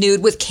while she's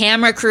nude with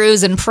camera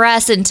crews and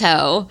press in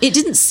tow? It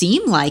didn't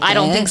seem like I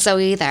don't think so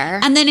either.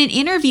 And then in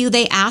interview,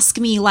 they ask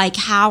me like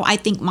how I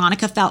think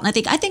Monica felt.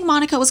 And I think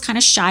Monica was kind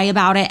of shy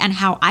about it and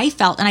how I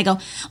felt. And I go,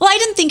 well, I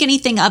didn't think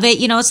anything of it.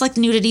 You know, it's like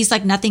nudity's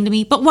like nothing to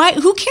me. But why?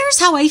 Who cares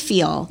how I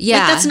feel? Yeah.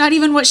 Like, that's not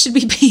even what should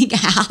be being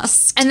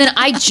asked. And then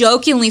I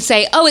jokingly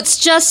say, oh, it's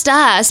just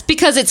us,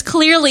 because it's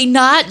clearly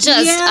not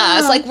just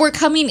us. Like, we're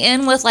coming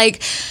in with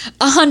like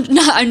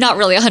 100, not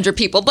really 100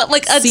 people, but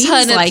like a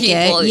ton of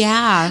people. It.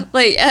 Yeah.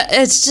 Like,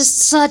 it's just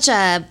such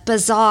a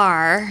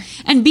bizarre.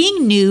 And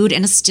being nude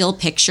in a still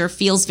picture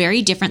feels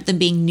very different than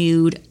being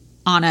nude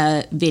on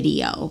a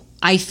video,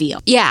 I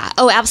feel. Yeah.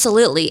 Oh,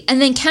 absolutely.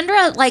 And then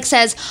Kendra like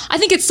says, I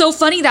think it's so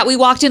funny that we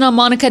walked in on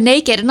Monica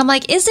naked. And I'm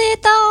like, is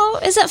it though?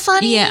 Is it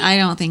funny? Yeah, I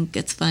don't think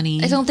it's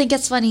funny. I don't think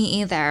it's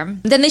funny either.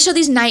 Then they show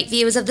these night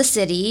views of the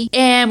city,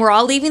 and we're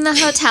all leaving the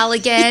hotel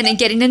again and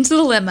getting into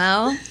the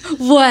limo.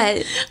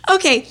 What?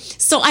 Okay,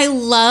 so I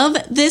love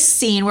this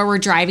scene where we're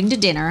driving to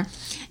dinner.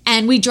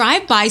 And we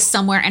drive by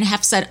somewhere and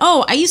Hef said,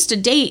 oh, I used to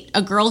date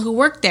a girl who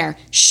worked there,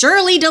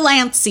 Shirley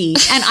Delancey.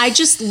 And I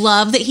just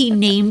love that he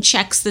name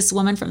checks this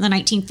woman from the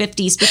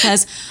 1950s,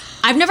 because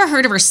I've never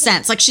heard of her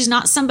since. Like, she's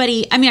not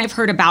somebody, I mean, I've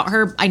heard about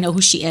her. I know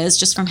who she is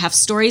just from Hef's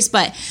stories,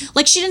 but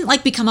like, she didn't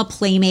like become a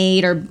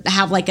Playmate or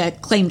have like a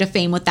claim to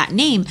fame with that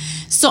name.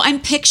 So I'm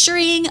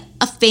picturing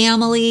a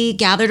family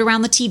gathered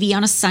around the TV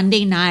on a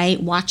Sunday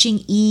night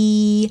watching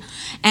E!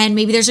 And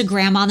maybe there's a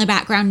grandma in the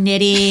background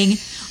knitting.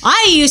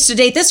 I used to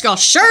date this girl,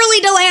 Shirley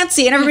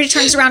Delancey, and everybody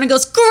turns around and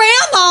goes,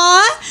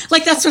 Grandma!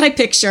 Like, that's what I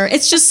picture.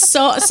 It's just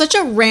such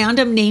a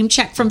random name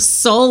check from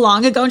so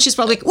long ago, and she's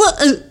probably like, well,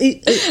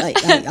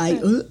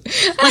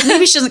 like,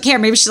 maybe she doesn't care.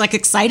 Maybe she's like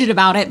excited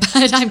about it,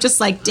 but I'm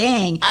just like,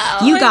 dang,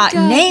 you got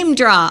name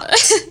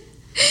dropped.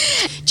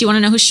 Do you want to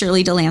know who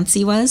Shirley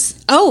Delancey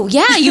was? Oh,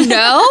 yeah, you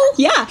know?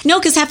 Yeah. No,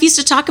 because Hef used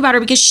to talk about her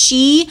because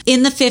she,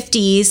 in the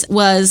 50s,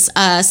 was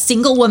a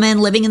single woman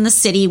living in the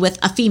city with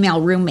a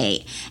female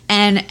roommate.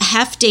 And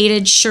Hef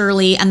dated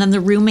Shirley, and then the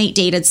roommate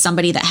dated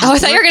somebody that Hef I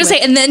thought you were going to say,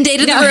 and then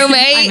dated the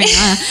roommate. I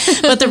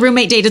mean, but the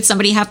roommate dated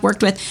somebody Hef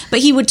worked with. But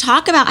he would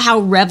talk about how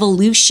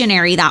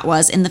revolutionary that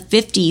was in the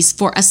 50s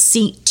for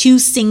two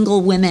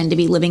single women to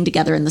be living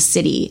together in the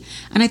city.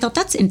 And I thought,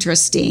 that's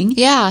interesting.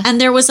 Yeah.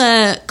 And there was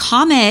a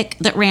comic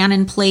that ran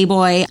in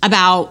Playboy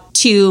about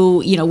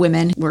two,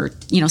 women were,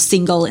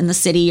 single in the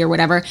city or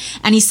whatever.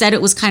 And he said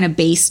it was kind of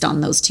based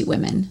on those two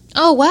women.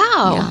 Oh,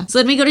 wow. Yeah. So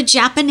then we go to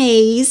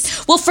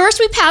Japanese. Well, first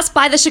we passed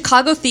by the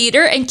Chicago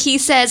Theater, and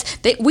Keith says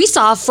that we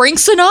saw Frank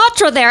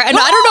Sinatra there. And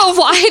I don't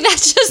know why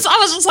I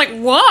was just like,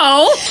 whoa.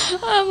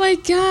 Oh my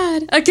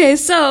God. Okay,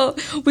 so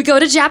we go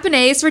to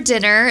Japanese for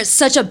dinner. It's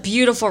such a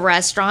beautiful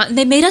restaurant. And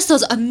they made us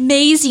those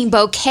amazing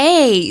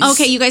bouquets.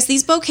 Okay, you guys,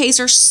 these bouquets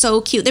are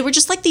so cute. They were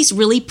just like these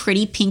really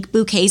pretty pink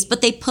bouquets,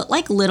 but they put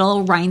like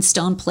little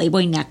rhinestone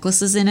Playboy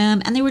necklaces in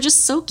them, and they were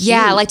just so cute.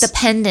 Yeah, like the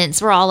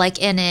pendants were all like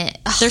in it.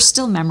 Ugh. They're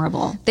still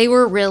memorable. They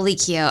were really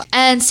cute.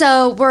 And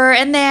so we're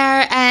in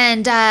there,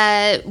 and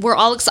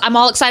I'm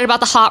all excited about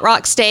the Hot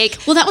Rock steak.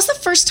 Well, that was the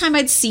first time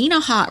I'd seen a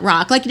Hot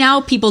Rock. Like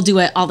now people do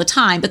it all the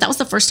time, but that was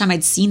the first time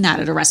I'd seen that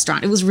at a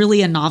restaurant. It was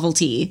really a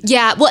novelty.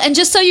 Yeah, well, and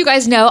just so you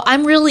guys know,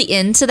 I'm really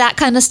into that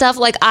kind of stuff.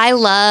 Like I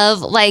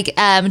love like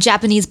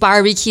Japanese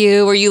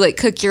barbecue where you like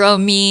cook your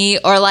own meat,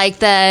 or like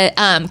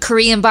the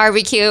Korean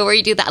barbecue where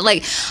you do that,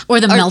 like or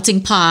the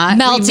melting pot,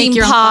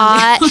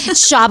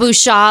 shabu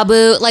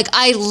shabu. Like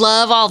I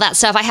love all that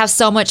stuff. I have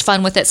so much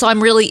fun with it. So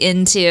I'm really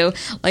into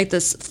like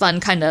this fun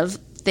kind of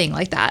thing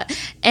like that.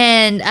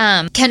 And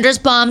Kendra's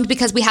bummed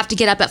because we have to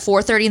get up at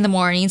 4:30 in the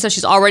morning, so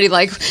she's already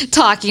like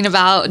talking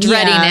about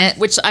dreading it,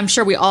 which I'm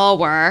sure we all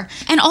were.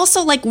 And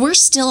also like we're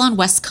still on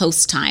West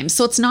Coast time,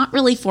 so it's not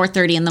really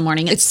 4:30 in the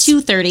morning, it's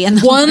 2:30 in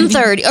the morning.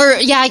 1:30, or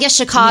I guess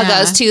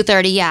Chicago's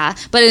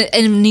 2:30, but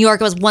in New York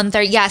it was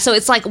 1:30. So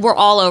it's like we're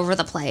all over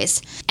the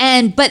place.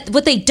 But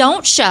what they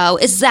don't show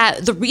is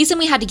that the reason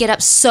we had to get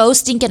up so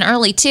stinking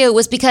early too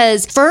was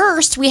because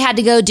first we had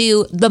to go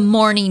do the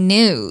morning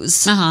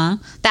news.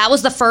 That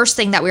was the first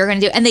thing that we were going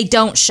to do, and they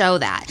don't show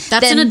that.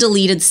 That's in a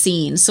deleted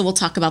scene, so we'll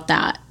talk about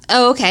that.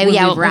 Oh, okay.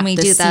 When we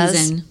do those.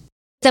 Season.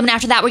 Then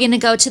after that, we're going to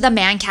go to the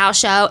Man Cow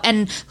show.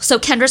 And so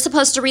Kendra's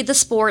supposed to read the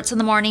sports in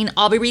the morning.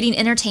 I'll be reading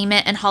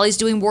entertainment, and Holly's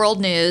doing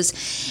world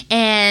news.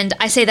 And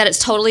I say that it's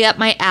totally up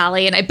my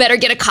alley, and I better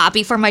get a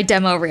copy for my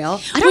demo reel.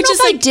 I don't know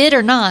if I did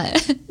or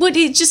not. Well,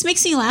 it just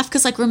makes me laugh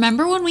because, like,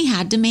 remember when we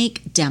had to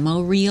make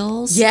demo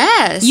reels?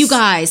 Yes. You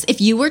guys,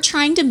 if you were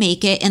trying to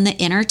make it in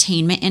the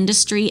entertainment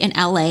industry in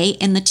LA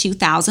in the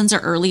 2000s or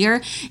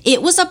earlier,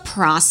 it was a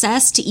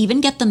process to even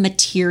get the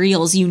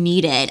materials you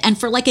needed. And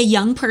for, like, a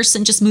young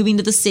person just moving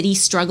to the city,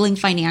 struggling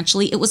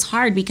financially, it was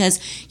hard because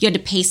you had to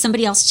pay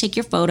somebody else to take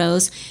your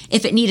photos.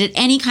 If it needed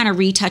any kind of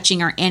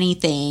retouching or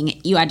anything,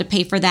 you had to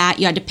pay for that.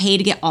 You had to pay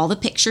to get all the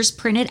pictures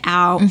printed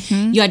out.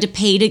 You had to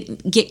pay to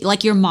get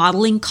like your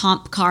modeling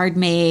comp card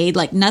made.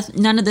 Like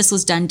none of this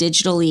was done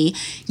digitally.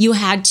 You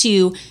had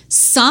to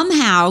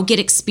somehow get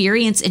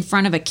experience in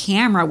front of a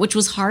camera, which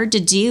was hard to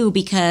do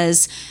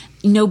because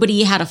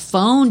nobody had a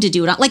phone to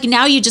do it on. Like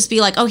now you just be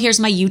like, oh, here's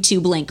my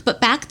YouTube link.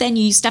 But back then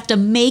you used to have to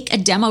make a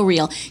demo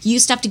reel. You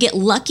used to have to get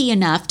lucky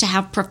enough to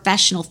have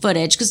professional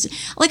footage. Because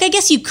like, I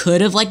guess you could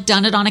have like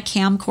done it on a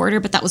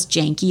camcorder, but that was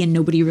janky and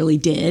nobody really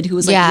did who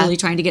was like really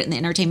trying to get in the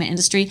entertainment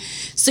industry.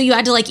 So you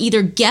had to like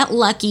either get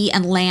lucky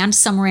and land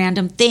some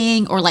random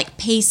thing or like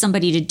pay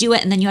somebody to do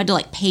it. And then you had to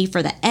like pay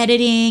for the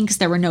editing because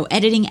there were no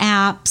editing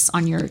apps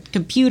on your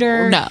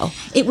computer. No.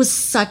 It was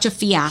such a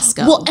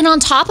fiasco. Well, and on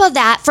top of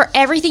that, for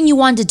everything you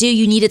wanted to do,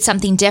 you needed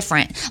something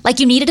different. Like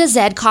you needed a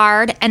Z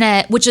card,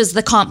 which is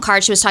the comp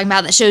card she was talking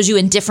about that shows you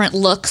in different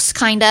looks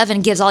kind of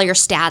and gives all your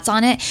stats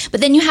on it. But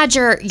then you had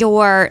your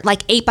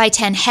like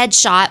 8x10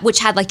 headshot, which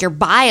had like your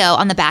bio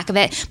on the back of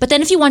it. But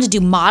then if you wanted to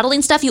do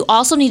modeling stuff, you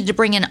also needed to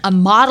bring in a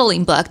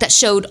modeling book that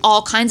showed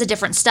all kinds of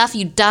different stuff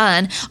you'd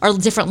done or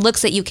different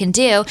looks that you can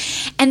do.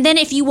 And then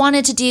if you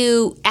wanted to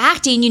do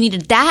acting, you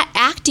needed that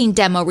acting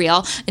demo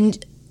reel,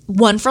 and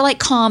one for like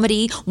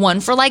comedy, one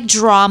for like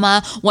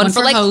drama, one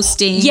for like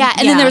hosting. Yeah,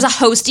 and then there was a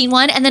hosting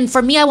one. And then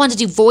for me, I wanted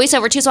to do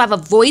voiceover too, so I have a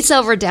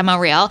voiceover demo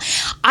reel.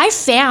 I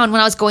found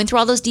when I was going through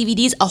all those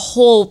DVDs, a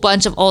whole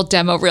bunch of old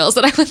demo reels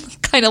that I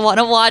would kind of want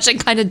to watch and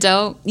kind of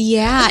don't.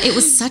 Yeah, it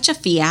was such a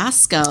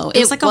fiasco. It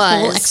was like a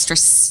whole extra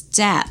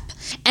step.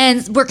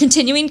 And we're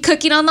continuing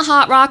cooking on the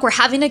Hot Rock. We're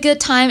having a good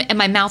time, and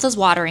my mouth is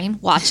watering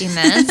watching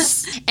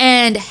this.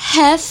 And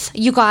Hef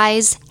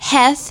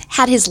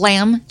had his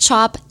lamb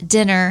chop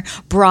dinner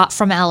brought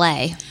from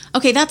LA.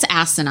 Okay, that's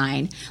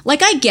asinine.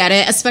 Like, I get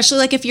it, especially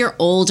like if you're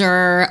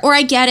older, or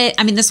I get it.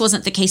 I mean, this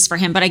wasn't the case for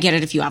him, but I get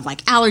it if you have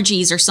like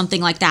allergies or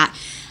something like that.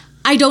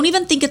 I don't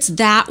even think it's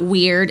that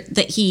weird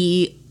that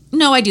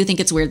No, I do think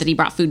it's weird that he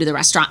brought food to the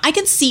restaurant. I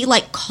can see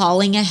like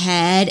calling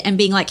ahead and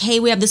being like, hey,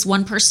 we have this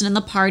one person in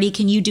the party.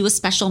 Can you do a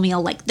special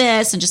meal like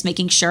this? And just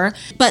making sure.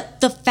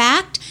 But the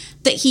fact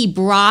that he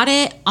brought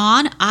it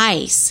on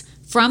ice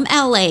from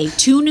LA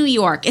to New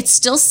York, it's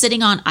still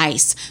sitting on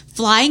ice,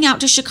 flying out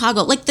to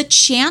Chicago. Like the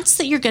chance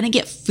that you're going to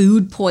get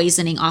food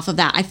poisoning off of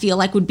that, I feel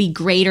like would be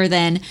greater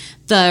than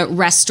the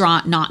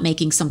restaurant not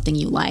making something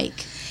you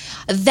like.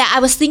 That I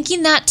was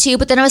thinking that too,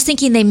 but then I was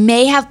thinking they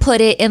may have put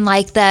it in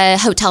like the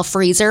hotel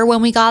freezer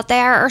when we got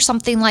there or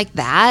something like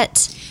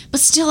that. But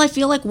still, I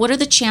feel like what are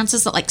the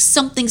chances that like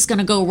something's going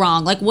to go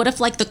wrong? Like what if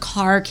like the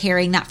car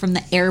carrying that from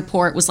the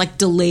airport was like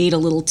delayed a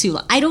little too?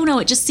 I don't know.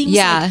 It just seems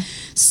like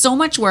so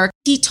much work.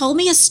 He told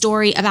me a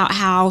story about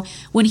how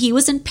when he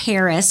was in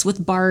Paris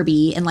with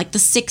Barbie in like the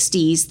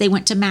 60s, they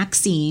went to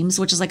Maxime's,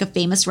 which is like a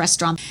famous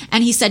restaurant.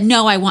 And he said,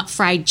 no, I want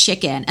fried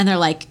chicken. And they're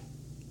like,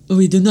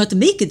 we do not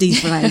make the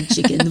fried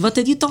chicken. What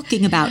are you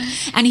talking about?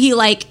 And he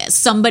like,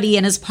 somebody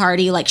in his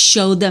party like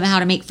showed them how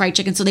to make fried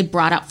chicken. So they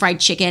brought out fried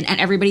chicken and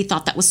everybody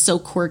thought that was so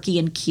quirky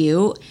and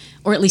cute.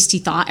 Or at least he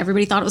thought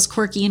everybody thought it was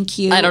quirky and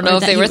cute. I don't know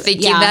if they were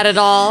thinking that at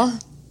all.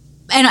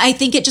 And I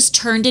think it just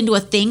turned into a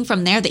thing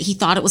from there that he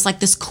thought it was like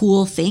this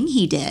cool thing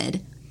he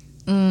did.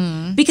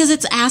 Because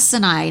it's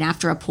asinine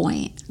after a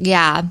point.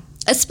 Yeah.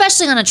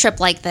 Especially on a trip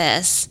like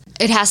this.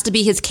 It has to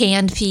be his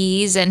canned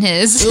peas and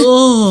his...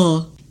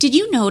 Ugh. Did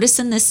you notice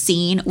in this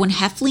scene, when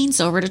Hef leans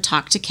over to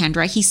talk to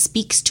Kendra, he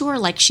speaks to her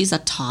like she's a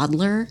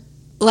toddler?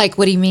 Like,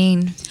 what do you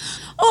mean?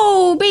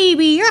 Oh,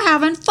 baby, you're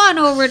having fun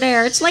over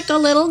there. It's like a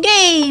little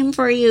game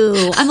for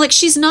you. I'm like,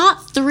 she's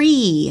not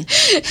 3.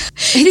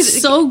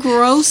 It's so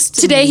gross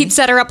to Today me. he'd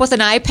set her up with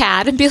an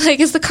iPad and be like,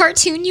 is the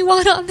cartoon you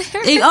want on there?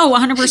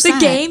 100%. The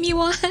game you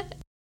want?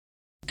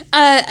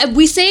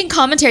 We say in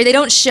commentary, they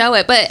don't show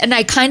it, but, and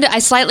I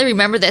slightly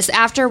remember this.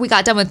 After we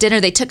got done with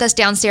dinner, they took us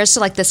downstairs to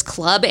like this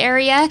club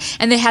area,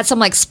 and they had some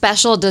like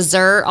special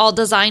dessert all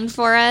designed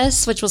for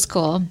us, which was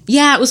cool.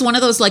 Yeah, it was one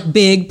of those like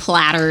big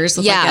platters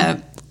with like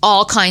a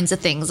all kinds of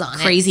things on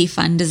crazy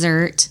fun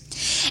dessert.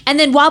 And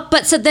then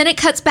so then it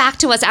cuts back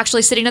to us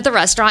actually sitting at the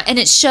restaurant, and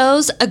it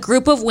shows a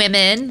group of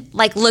women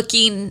like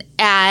looking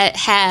at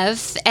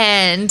Hef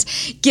and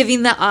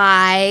giving the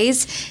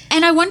eyes.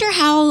 And I wonder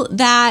how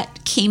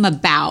that came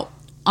about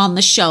on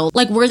the show.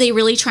 Like, were they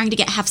really trying to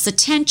get Hef's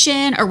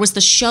attention, or was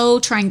the show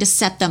trying to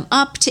set them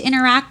up to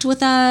interact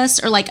with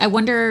us? Or like, I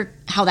wonder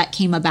how that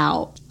came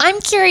about.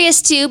 I'm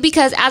curious too,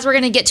 because as we're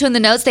going to get to in the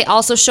notes, they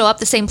also show up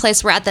the same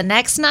place we're at the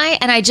next night.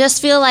 And I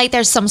just feel like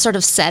there's some sort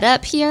of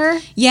setup here.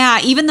 Yeah,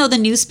 even though the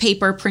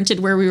newspaper printed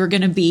where we were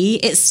going to be,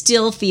 it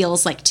still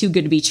feels like too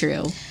good to be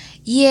true.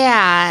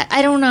 Yeah,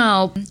 I don't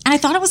know. And I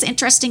thought it was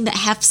interesting that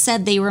Hef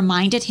said they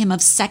reminded him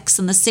of Sex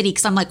and the City.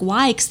 Because I'm like,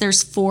 why? Because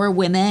there's 4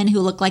 women who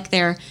look like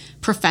they're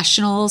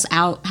professionals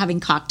out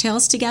having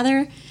cocktails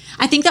together.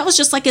 I think that was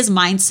just like his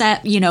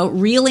mindset, you know,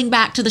 reeling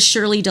back to the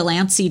Shirley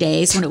Delancey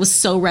days when it was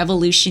so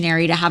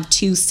revolutionary to have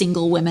 2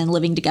 single women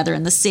living together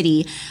in the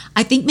city.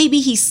 I think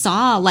maybe he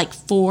saw like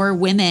 4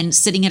 women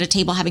sitting at a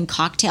table having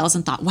cocktails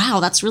and thought, wow,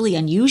 that's really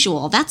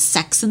unusual. That's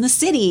Sex in the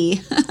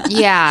City.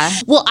 Yeah.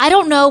 Well, I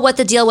don't know what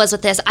the deal was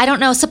with this. I don't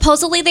know.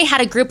 Supposedly they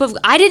had a group of,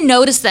 I didn't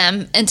notice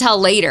them until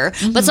later,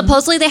 but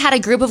supposedly they had a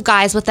group of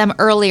guys with them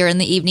earlier in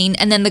the evening,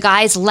 and then the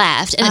guys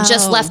left, and it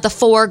just left the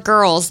 4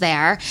 girls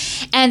there.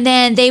 And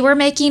then they were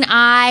making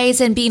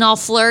eyes and being all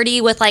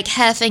flirty with like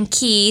Hef and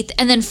Keith.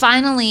 And then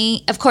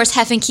finally, of course,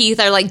 Hef and Keith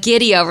are like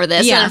giddy over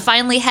this. Yeah. And then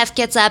finally Hef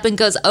gets up and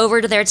goes over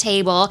to their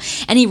table,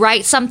 and he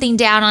writes something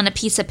down on a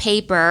piece of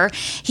paper.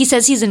 He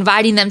says he's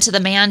inviting them to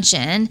the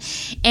mansion.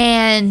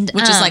 And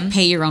Which is like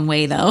pay your own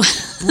way, though.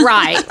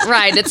 Right.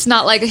 It's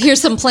not like,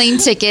 here's some plane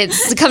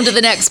tickets to come to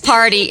the next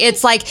party.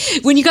 It's like,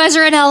 when you guys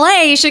are in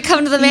LA, you should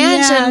come to the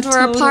mansion for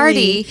a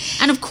party.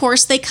 And of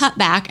course, they cut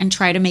back and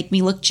try to make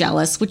me look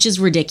jealous, which is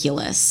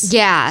ridiculous.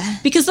 Yeah.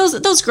 Because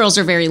those girls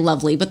are very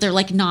lovely, but they're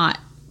like not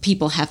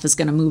people Hef is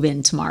going to move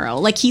in tomorrow.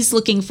 Like, he's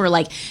looking for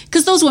like,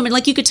 because those women,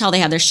 like, you could tell they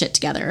had their shit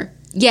together.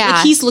 Yeah.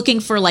 Like, he's looking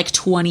for like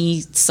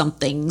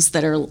 20-somethings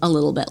that are a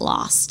little bit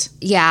lost.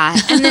 Yeah.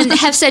 And then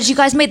Hef says, you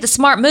guys made the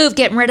smart move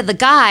getting rid of the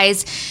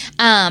guys.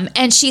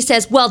 And she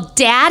says, well,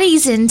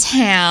 Daddy's in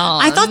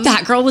town. I thought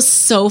that girl was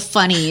so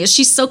funny.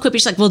 She's so quippy.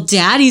 She's like, well,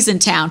 Daddy's in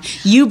town.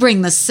 You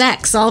bring the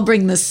sex, I'll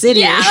bring the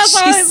city. Yeah, that's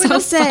what I was She's gonna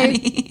so say.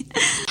 funny.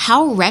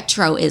 How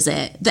retro is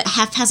it that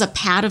Hef has a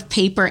pad of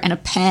paper and a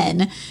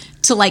pen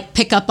to like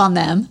pick up on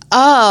them?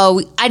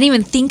 Oh, I didn't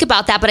even think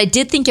about that, but I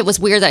did think it was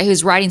weird that he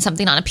was writing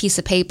something on a piece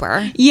of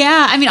paper.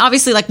 Yeah, I mean,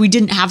 obviously, like, we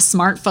didn't have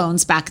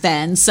smartphones back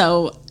then,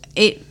 so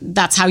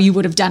that's how you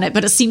would have done it.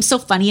 But it seems so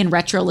funny and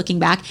retro looking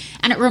back.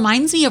 And it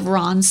reminds me of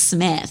Ron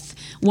Smith,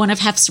 one of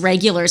Hef's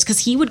regulars, because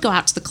he would go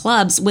out to the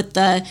clubs with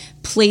the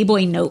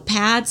Playboy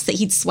notepads that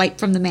he'd swipe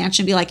from the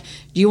mansion and be like,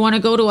 do you want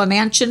to go to a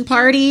mansion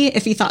party?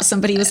 If he thought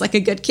somebody was like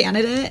a good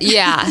candidate.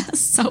 Yeah.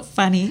 So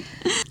funny.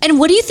 And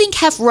what do you think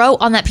Hef wrote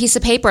on that piece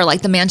of paper?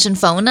 Like the mansion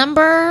phone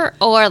number,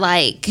 or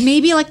like...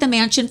 Maybe like the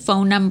mansion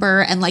phone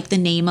number and like the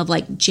name of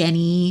like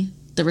Jenny,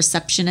 the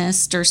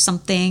receptionist, or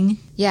something.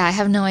 Yeah, I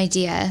have no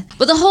idea.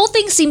 But the whole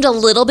thing seemed a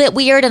little bit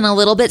weird and a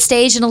little bit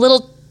staged and a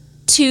little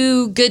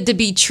too good to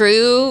be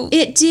true.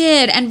 It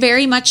did, and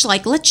very much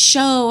like, let's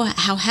show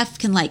how Hef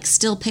can like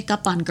still pick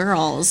up on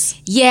girls.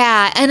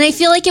 Yeah, and I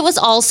feel like it was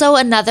also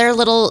another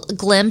little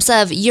glimpse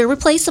of you're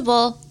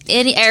replaceable.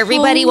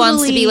 Everybody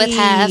wants to be with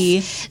Hef.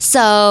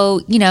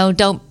 So, you know,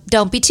 don't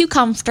be too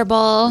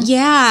comfortable.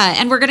 Yeah,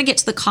 and we're going to get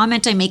to the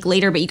comment I make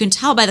later, but you can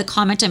tell by the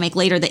comment I make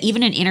later that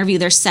even in interview,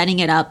 they're setting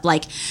it up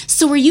like,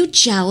 so were you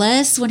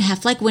jealous when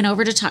Hef like went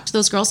over to talk to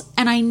those girls?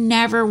 And I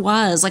never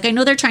was. Like, I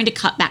know they're trying to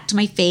cut back to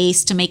my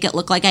face to make it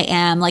look like I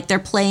am. Like, they're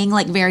playing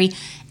like very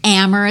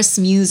amorous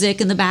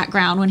music in the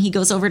background when he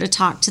goes over to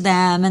talk to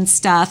them and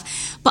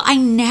stuff. But I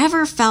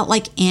never felt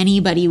like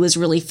anybody was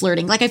really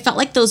flirting. Like, I felt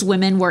like those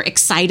women were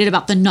excited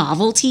about the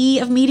novelty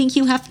of meeting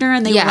Hugh Hefner,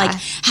 and they were like,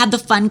 had the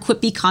fun,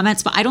 quippy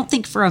comments. But I don't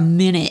think for a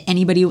minute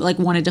anybody like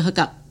wanted to hook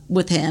up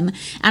with him.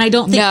 And I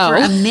don't think for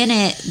a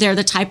minute they're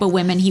the type of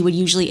women he would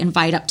usually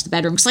invite up to the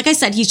bedroom. Because like I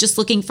said, he's just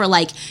looking for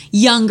like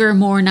younger,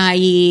 more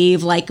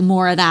naive, like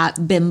more of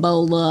that bimbo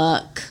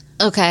look.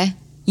 Okay.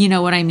 You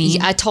know what I mean?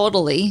 Yeah,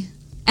 totally.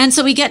 And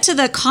so we get to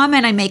the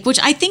comment I make, which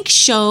I think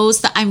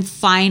shows that I'm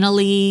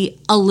finally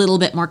a little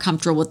bit more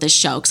comfortable with this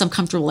show because I'm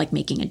comfortable like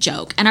making a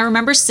joke. And I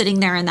remember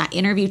sitting there in that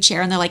interview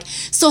chair and they're like,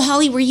 so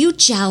Holly, were you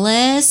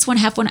jealous when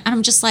Hef went? And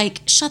I'm just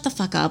like, shut the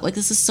fuck up. Like,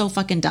 this is so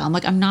fucking dumb.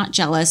 Like, I'm not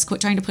jealous. Quit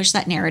trying to push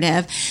that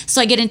narrative.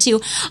 So I get into,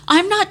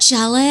 I'm not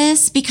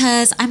jealous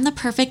because I'm the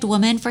perfect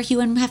woman for Hugh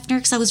and Hefner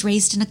because I was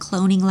raised in a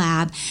cloning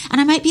lab. And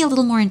I might be a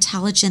little more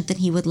intelligent than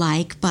he would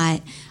like,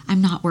 but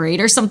I'm not worried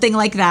or something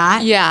like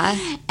that. Yeah.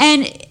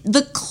 And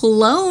the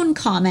clone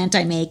comment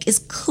I make is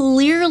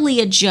clearly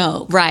a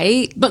joke.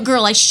 Right. But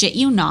girl, I shit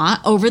you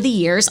not. Over the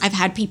years, I've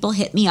had people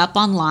hit me up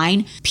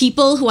online,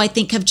 people who I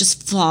think have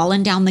just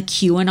fallen down the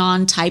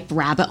QAnon type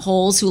rabbit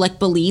holes, who like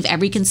believe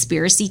every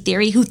conspiracy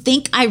theory, who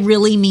think I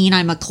really mean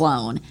I'm a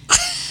clone.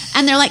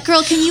 And they're like,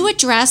 girl, can you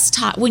address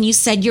when you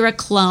said you're a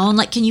clone?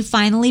 Like, can you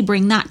finally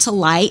bring that to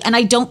light? And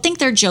I don't think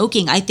they're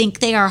joking. I think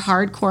they are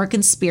hardcore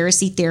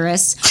conspiracy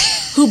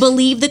theorists who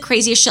believe the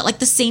craziest shit. Like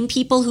the same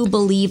people who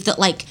believe that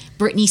like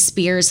Britney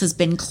Spears has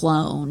been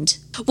cloned.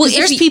 Well,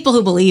 there's people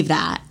who believe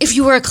that. If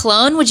you were a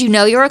clone, would you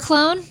know you're a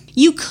clone?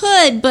 You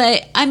could,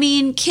 but I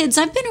mean, kids,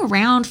 I've been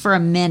around for a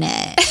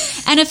minute.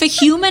 And if a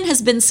human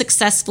has been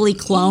successfully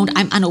cloned,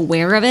 I'm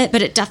unaware of it,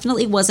 but it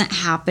definitely wasn't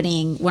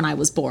happening when I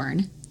was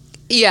born.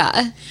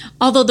 Yeah.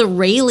 Although the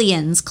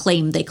Raelians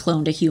claimed they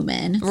cloned a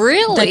human.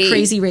 Really? The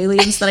crazy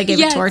Raelians that I gave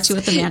a tour to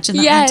at the mansion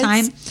that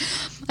one time.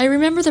 I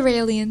remember the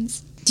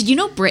Raelians. Did you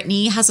know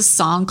Britney has a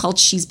song called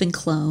She's Been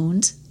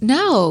Cloned?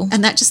 No.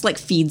 And that just like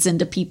feeds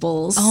into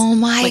people's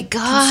God.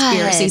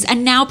 conspiracies.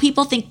 And now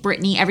people think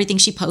Britney, everything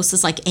she posts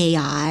is like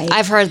AI.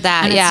 I've heard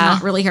that, and yeah. It's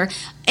not really her.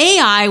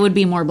 AI would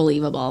be more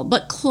believable.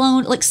 But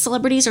clone, like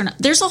celebrities are not.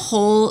 There's a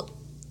whole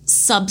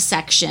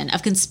subsection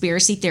of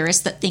conspiracy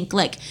theorists that think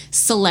like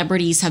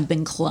celebrities have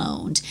been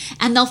cloned,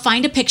 and they'll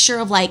find a picture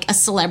of like a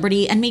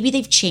celebrity and maybe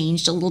they've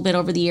changed a little bit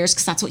over the years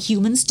because that's what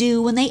humans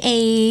do when they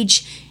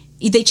age.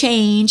 They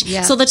change.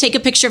 Yeah. So they'll take a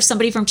picture of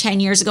somebody from 10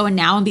 years ago and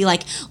now and be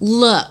like,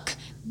 look,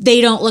 they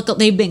don't look,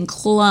 they've been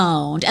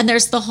cloned. And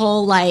there's the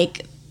whole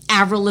like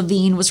Avril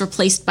Lavigne was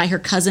replaced by her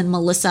cousin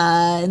Melissa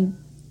and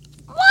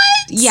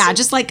yeah,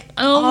 just like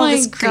all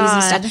this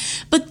crazy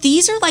stuff. But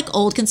these are like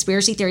old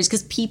conspiracy theories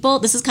because people,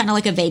 this is kind of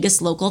like a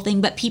Vegas local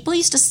thing, but people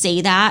used to say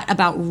that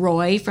about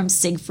Roy from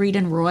Siegfried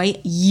and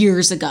Roy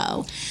years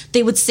ago.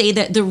 They would say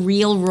that the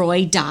real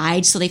Roy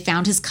died, so they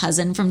found his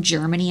cousin from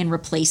Germany and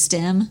replaced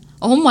him.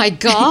 Oh my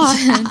God.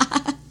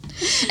 Yeah.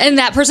 And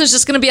that person's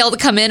just going to be able to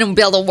come in and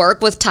be able to work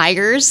with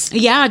tigers?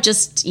 Yeah,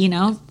 just, you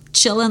know,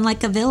 chilling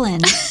like a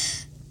villain.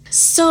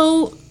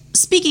 So...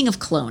 Speaking of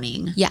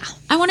cloning, yeah,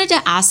 I wanted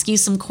to ask you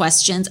some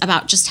questions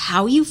about just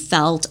how you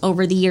felt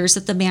over the years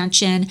at the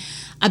mansion,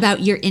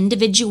 about your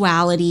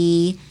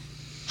individuality,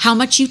 how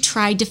much you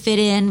tried to fit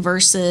in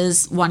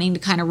versus wanting to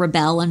kind of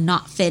rebel and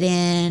not fit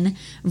in,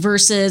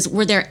 versus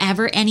were there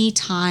ever any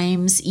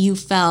times you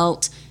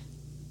felt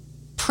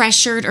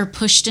pressured or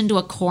pushed into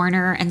a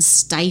corner and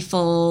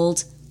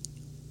stifled?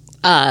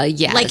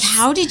 Yes. Like,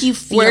 how did you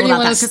feel? Where do you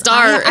want to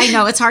start? I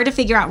know it's hard to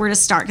figure out where to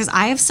start because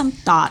I have some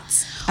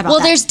thoughts about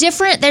that.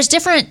 There's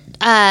different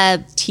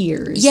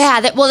tiers. Yeah,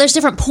 there's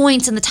different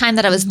points in the time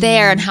that I was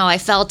there and how I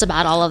felt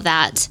about all of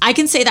that. I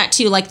can say that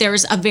too. Like, there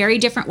was a very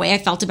different way I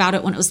felt about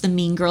it when it was the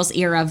Mean Girls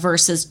era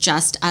versus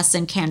just us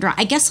and Kendra.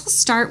 I guess I'll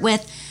start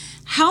with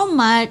how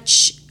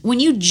much, when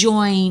you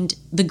joined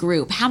the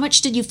group, how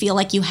much did you feel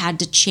like you had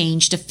to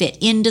change to fit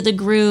into the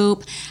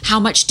group? How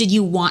much did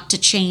you want to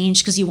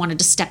change because you wanted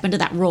to step into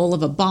that role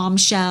of a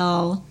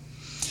bombshell?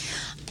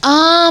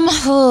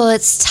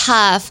 It's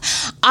tough.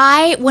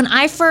 When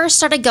I first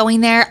started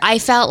going there, I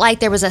felt like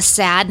there was a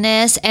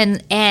sadness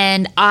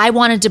and I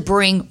wanted to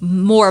bring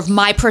more of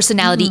my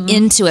personality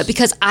into it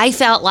because I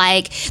felt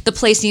like the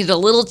place needed a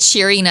little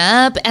cheering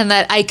up and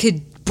that I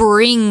could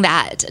bring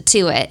that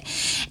to it.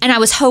 And I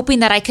was hoping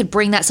that I could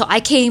bring that. So I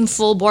came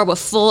full bore with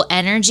full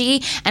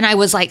energy and I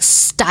was like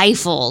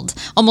stifled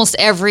almost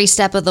every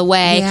step of the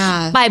way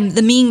by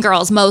the Mean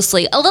Girls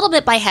mostly. A little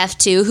bit by Hef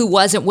too, who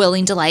wasn't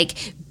willing to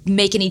like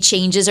make any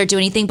changes or do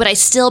anything, but I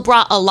still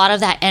brought a lot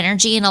of that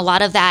energy and a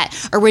lot of that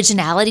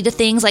originality to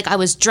things. Like I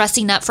was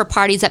dressing up for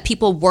parties that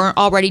people weren't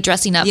already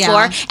dressing up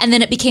for, and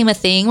then it became a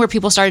thing where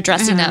people started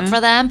dressing up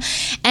for them,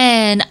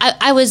 and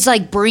I was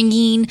like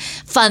bringing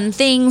fun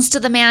things to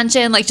the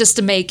mansion, like just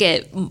to make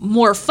it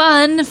more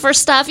fun for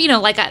stuff, you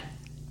know, like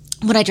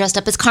when I dressed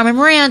up as Carmen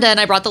Miranda and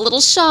I brought the little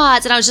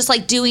shots and I was just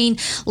like doing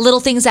little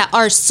things that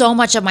are so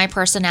much of my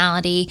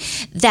personality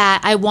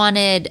that I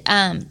wanted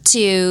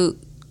to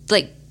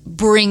like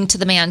bring to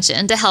the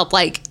mansion to help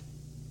like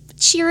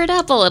cheer it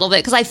up a little bit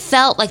because I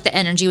felt like the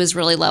energy was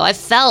really low. I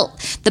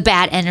felt the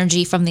bad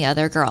energy from the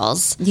other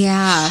girls.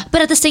 Yeah.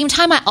 But at the same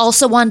time, I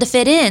also wanted to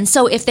fit in.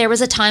 So if there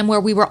was a time where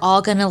we were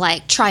all going to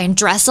like try and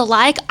dress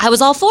alike, I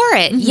was all for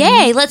it.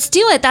 Yay, let's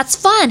do it. That's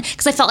fun.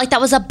 Because I felt like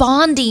that was a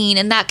bonding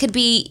and that could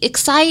be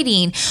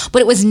exciting.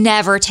 But it was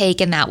never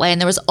taken that way. And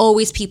there was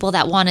always people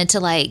that wanted to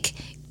like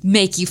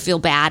make you feel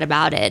bad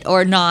about it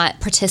or not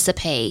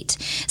participate.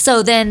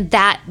 So then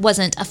that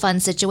wasn't a fun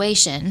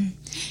situation.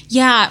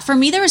 Yeah, for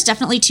me, there was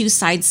definitely two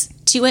sides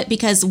to it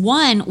because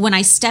one, when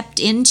I stepped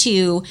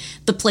into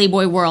the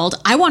Playboy world,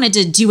 I wanted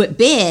to do it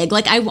big.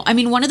 Like, I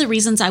mean, one of the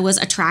reasons I was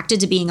attracted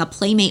to being a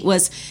Playmate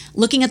was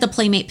looking at the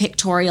Playmate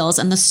pictorials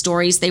and the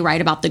stories they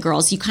write about the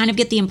girls. You kind of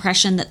get the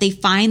impression that they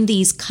find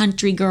these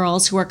country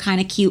girls who are kind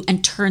of cute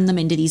and turn them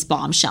into these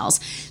bombshells.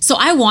 So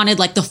I wanted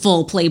like the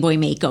full Playboy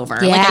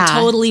makeover. Yeah. Like, I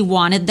totally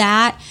wanted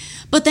that.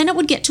 But then it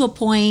would get to a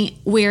point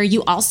where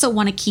you also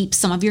want to keep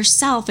some of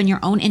yourself and your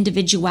own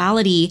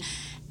individuality.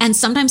 And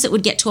sometimes it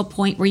would get to a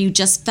point where you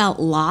just felt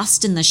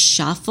lost in the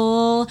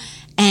shuffle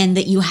and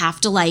that you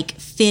have to like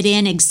fit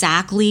in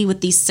exactly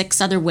with these 6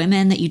 other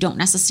women that you don't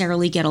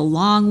necessarily get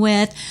along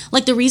with.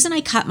 Like, the reason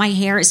I cut my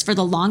hair is for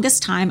the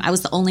longest time, I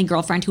was the only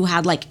girlfriend who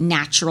had like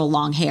natural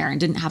long hair and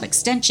didn't have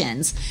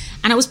extensions.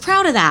 And I was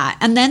proud of that.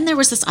 And then there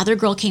was this other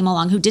girl came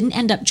along who didn't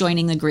end up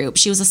joining the group.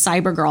 She was a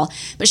cyber girl,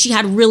 but she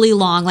had really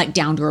long, like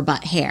down to her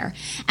butt hair.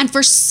 And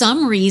for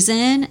some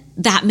reason,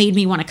 that made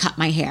me want to cut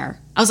my hair.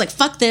 I was like,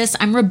 fuck this.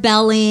 I'm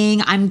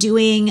rebelling. I'm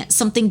doing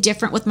something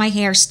different with my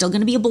hair. Still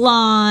going to be a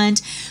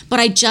blonde.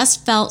 But I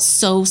just felt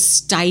so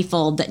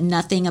stifled that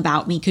nothing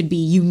about me could be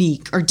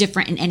unique or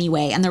different in any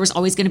way. And there was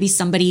always going to be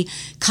somebody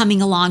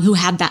coming along who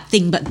had that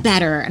thing but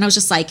better. And I was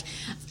just like,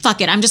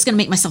 fuck it. I'm just going to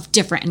make myself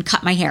different and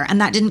cut my hair.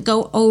 And that didn't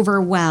go over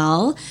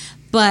well.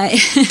 But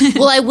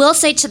well, I will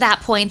say to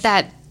that point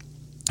that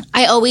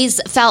I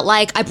always felt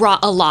like I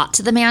brought a lot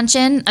to the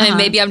mansion. I mean,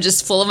 maybe I'm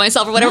just full of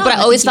myself or whatever, but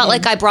I always felt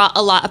like I brought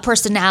a lot of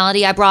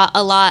personality. I brought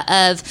a lot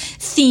of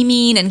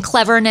theming and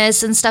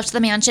cleverness and stuff to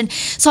the mansion.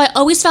 So I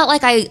always felt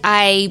like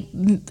I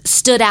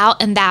stood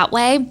out in that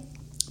way.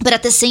 But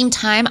at the same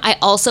time, I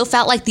also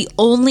felt like the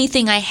only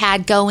thing I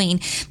had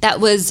going that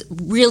was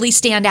really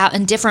stand out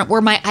and different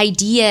were my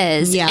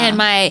ideas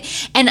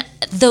and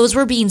those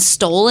were being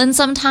stolen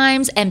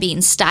sometimes and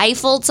being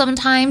stifled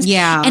sometimes.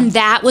 Yeah. And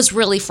that was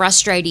really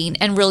frustrating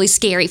and really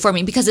scary for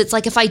me because it's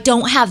like, if I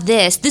don't have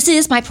this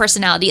is my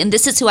personality and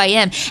this is who I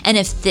am. And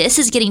if this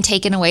is getting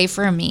taken away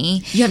from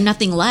me, you have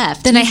nothing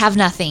left. Then I have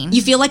nothing.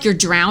 You feel like you're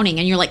drowning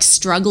and you're like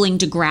struggling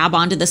to grab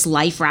onto this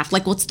life raft.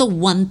 Like, what's the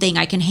one thing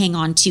I can hang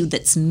on to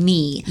that's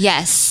me?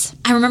 Yes.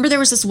 I remember there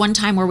was this one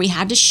time where we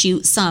had to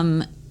shoot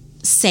some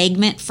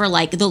segment for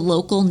like the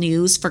local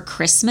news for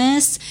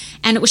Christmas,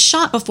 and it was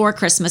shot before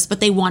Christmas, but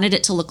they wanted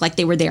it to look like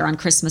they were there on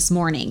Christmas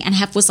morning. And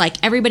Hef was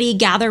like, everybody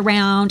gather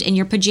around in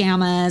your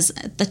pajamas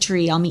at the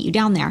tree, I'll meet you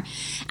down there.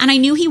 And I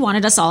knew he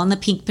wanted us all in the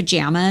pink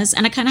pajamas,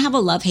 and I kind of have a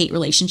love-hate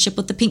relationship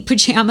with the pink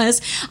pajamas.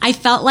 I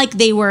felt like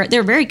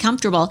they're very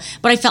comfortable,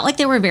 but I felt like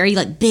they were very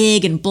like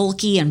big and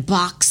bulky and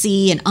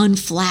boxy and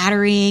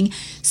unflattering.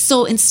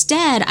 So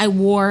instead, I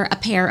wore a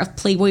pair of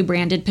Playboy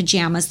branded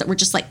pajamas that were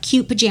just like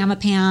cute pajama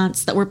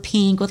pants that were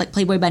pink with like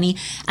Playboy bunny.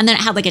 And then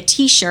it had like a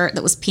t-shirt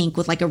that was pink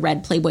with like a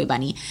red Playboy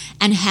bunny.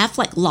 And Hef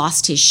like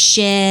lost his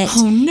shit.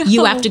 Oh no.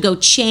 You have to go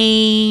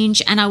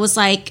change. And I was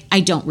like, I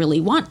don't really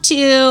want to.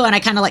 And I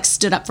kind of like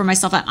stood up for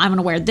myself. I'm going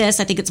to wear this.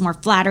 I think it's more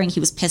flattering. He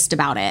was pissed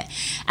about it.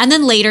 And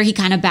then later he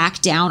kind of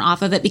backed down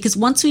off of it because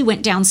once we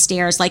went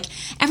downstairs, like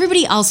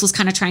everybody else was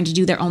kind of trying to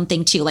do their own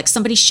thing too. Like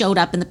somebody showed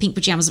up in the pink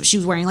pajamas, but she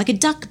was wearing like a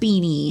duck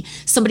beanie.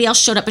 Somebody else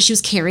showed up, but she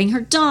was carrying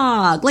her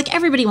dog. Like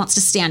everybody wants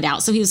to stand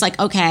out. So he was like,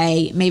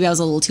 okay, maybe I was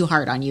a little too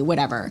hard on you,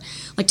 whatever.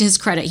 Like, to his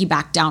credit, he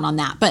backed down on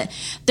that. But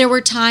there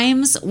were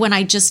times when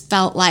I just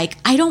felt like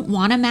I don't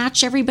want to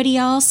match everybody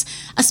else,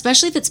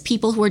 especially if it's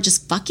people who are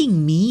just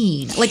fucking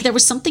mean. Like there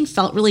was something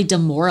felt really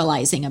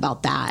demoralizing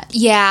about that.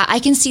 Yeah, I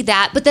can see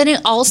that. But then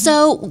it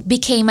also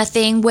became a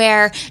thing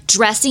where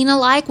dressing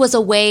alike was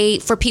a way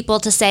for people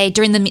to say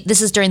during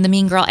the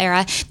Mean Girl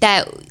era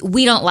that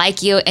we don't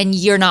like you and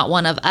you're not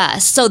one of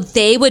us. So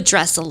they would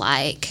dress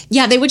alike.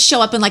 Yeah, they would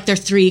show up in like their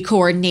 3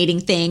 coordinating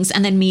things,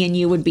 and then me and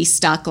you would be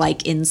stuck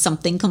like in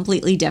something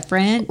completely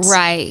different.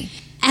 Right.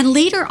 And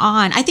later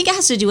on, I think it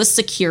has to do with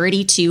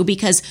security too,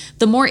 because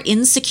the more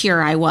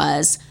insecure I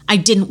was, I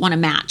didn't want to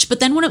match.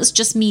 But then when it was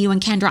just me, you, and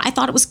Kendra, I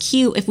thought it was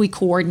cute if we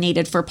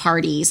coordinated for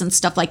parties and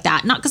stuff like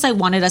that. Not because I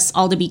wanted us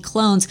all to be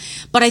clones,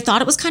 but I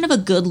thought it was kind of a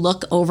good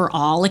look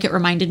overall. Like it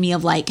reminded me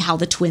of like how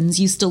the twins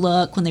used to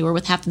look when they were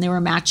with Hef and they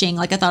were matching.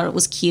 Like I thought it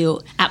was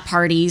cute at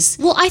parties.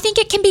 Well, I think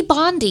it can be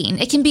bonding.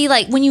 It can be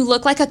like when you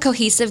look like a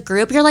cohesive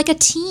group, you're like a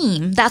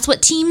team. That's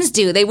what teams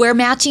do. They wear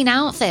matching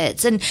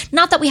outfits. And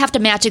not that we have to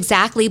match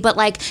exactly, but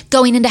like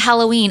going into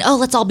Halloween, oh,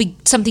 let's all be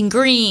something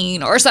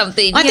green or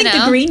something. I think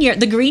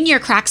the green year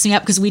cracks me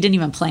up because we didn't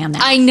even plan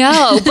that. I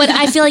know, but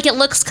I feel like it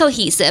looks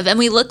cohesive and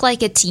we look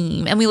like a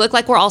team and we look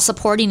like we're all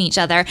supporting each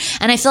other.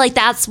 And I feel like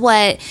that's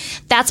what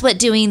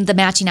doing the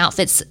matching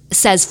outfits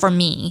says for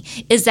me,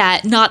 is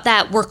that not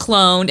that we're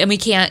cloned and we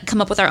can't come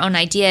up with our own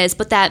ideas,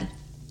 but that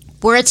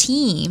we're a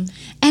team.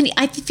 And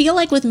I feel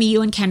like with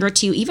Miyu and Kendra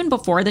too, even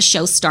before the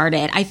show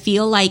started, I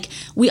feel like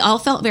we all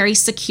felt very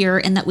secure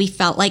in that we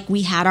felt like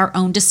we had our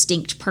own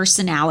distinct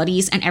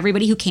personalities, and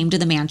everybody who came to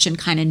the mansion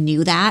kind of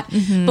knew that.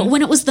 Mm-hmm. But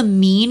when it was the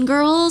Mean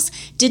Girls,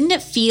 didn't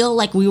it feel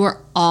like we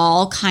were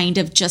all kind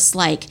of just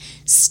like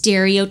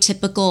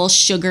stereotypical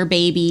sugar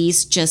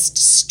babies, just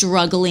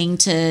struggling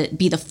to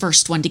be the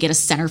first one to get a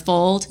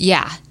centerfold?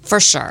 Yeah, for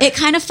sure. It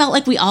kind of felt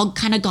like we all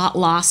kind of got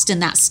lost in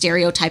that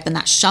stereotype and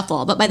that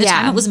shuffle. But by the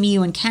time it was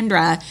Miyu and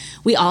Kendra,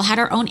 we all had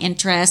our own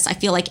interests. I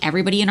feel like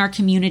everybody in our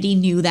community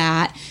knew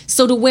that.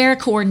 So to wear a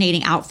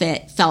coordinating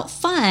outfit felt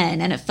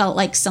fun, and it felt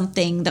like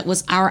something that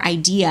was our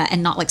idea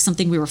and not like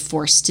something we were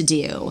forced to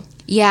do.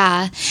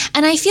 Yeah.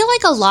 And I feel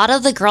like a lot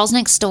of the Girls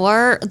Next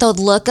Door, the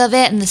look of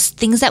it and the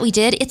things that we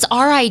did, it's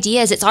our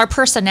ideas, it's our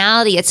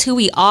personality, it's who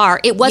we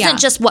are. It wasn't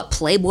just what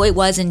Playboy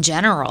was in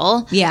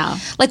general. Yeah.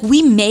 Like,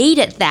 we made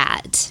it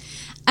that.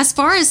 As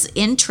far as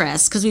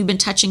interests, because we've been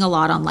touching a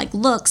lot on like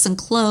looks and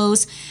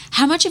clothes,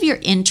 how much of your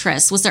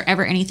interest, was there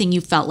ever anything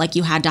you felt like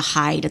you had to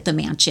hide at the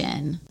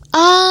mansion?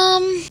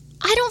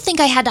 I don't think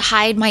I had to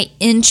hide my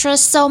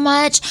interest so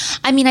much.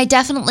 I mean, I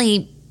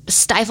definitely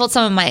stifled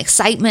some of my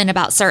excitement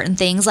about certain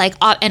things, like,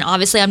 and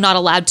obviously I'm not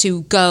allowed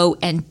to go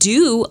and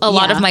do a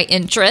lot of my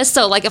interests.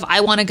 So like, if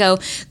I want to go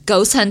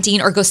ghost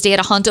hunting or go stay at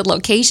a haunted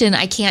location,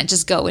 I can't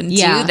just go and do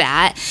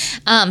that.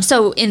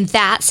 So in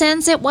that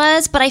sense it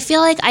was, but I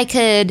feel like I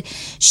could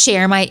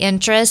share my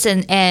interests,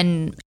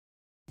 and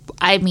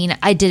I mean,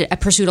 I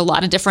pursued a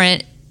lot of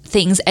different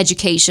things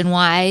education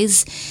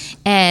wise,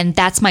 and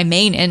that's my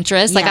main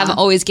interest. Like, I'm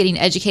always getting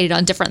educated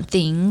on different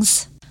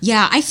things.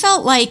 Yeah, I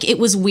felt like it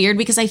was weird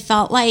because I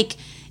felt like,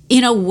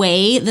 in a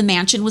way, the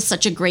mansion was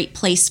such a great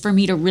place for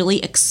me to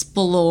really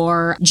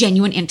explore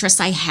genuine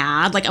interests I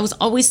had. Like, I was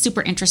always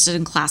super interested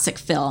in classic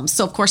films.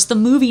 So, of course, the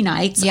movie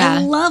nights, I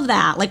love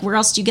that. Like, where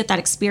else do you get that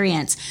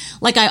experience?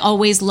 Like, I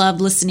always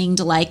loved listening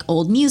to, like,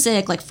 old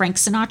music, like Frank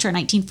Sinatra,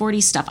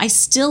 1940s stuff. I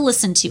still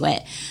listen to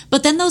it.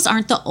 But then those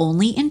aren't the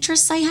only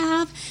interests I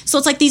have. So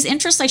it's like these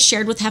interests I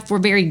shared with Hef were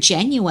very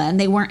genuine.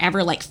 They weren't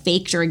ever, like,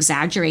 faked or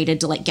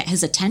exaggerated to, like, get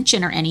his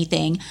attention or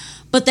anything.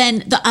 But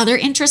then the other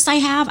interests I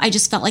have, I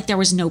just felt like there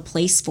was no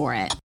place for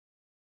it.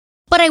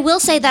 But I will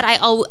say that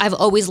I've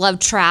always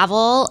loved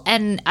travel,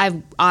 and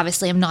I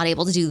obviously am not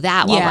able to do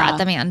that while we're at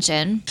the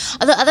mansion.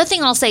 The other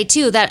thing I'll say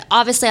too, that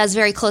obviously I was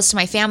very close to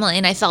my family,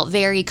 and I felt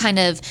very kind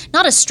of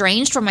not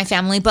estranged from my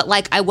family, but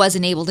like I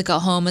wasn't able to go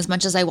home as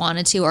much as I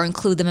wanted to or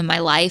include them in my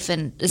life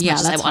and as much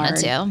as I wanted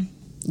to.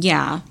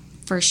 Yeah,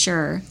 for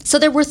sure. So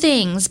there were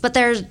things, but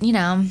there's, you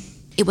know,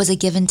 it was a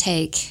give and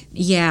take.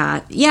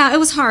 Yeah, it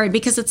was hard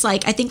because it's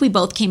like, I think we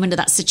both came into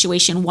that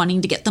situation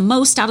wanting to get the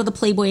most out of the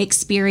Playboy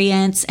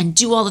experience and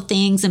do all the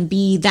things and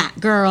be that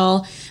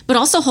girl, but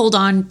also hold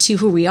on to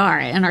who we are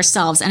and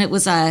ourselves. And it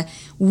was a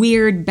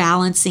weird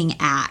balancing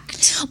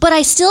act. But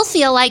I still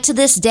feel like to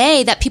this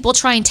day that people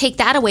try and take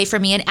that away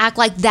from me and act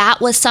like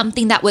that was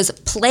something that was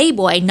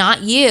Playboy,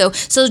 not you.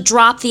 So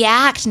drop the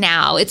act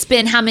now. It's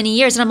been how many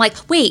years? And I'm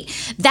like,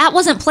 wait, that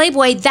wasn't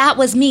Playboy. That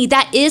was me.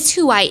 That is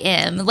who I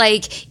am.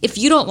 Like, if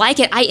you don't like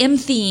it, I am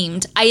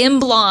themed. I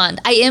am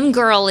blonde. I am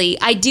girly.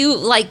 I do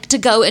like to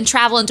go and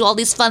travel and do all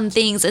these fun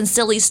things and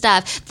silly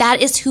stuff.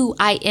 That is who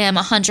I am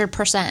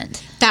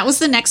 100%. That was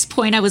the next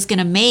point I was going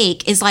to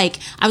make, is like,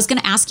 I was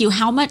going to ask you,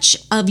 how much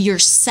of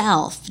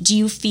yourself do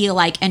you feel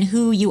like, and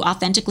who you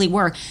authentically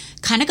were,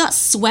 kind of got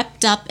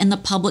swept up in the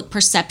public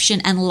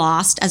perception and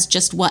lost as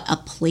just what a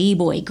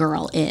Playboy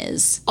girl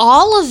is?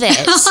 All of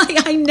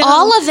it. I know.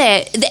 All of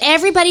it.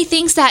 Everybody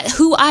thinks that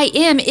who I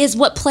am is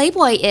what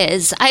Playboy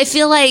is. I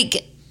feel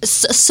like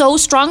so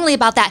strongly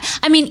about that.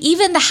 I mean,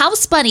 even the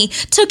house bunny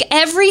took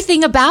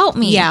everything about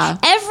me. Yeah.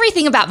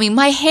 Everything about me.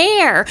 My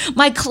hair,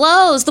 my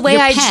clothes, the way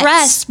Your I pets.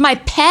 dressed, my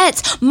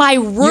pets, my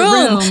Your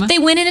room. They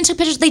went in and took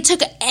pictures. They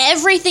took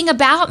everything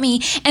about me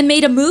and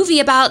made a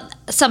movie about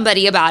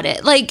somebody about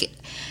it. Like,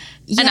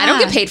 and I don't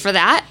get paid for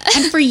that.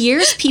 And for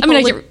years, people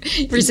I get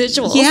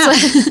residuals.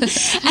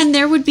 Yeah. And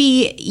there would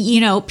be,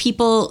 you know,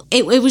 people,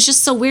 it was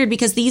just so weird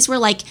because these were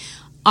like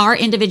our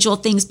individual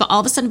things, but all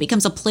of a sudden it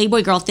becomes a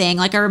Playboy girl thing.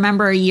 Like, I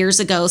remember years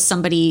ago,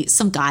 some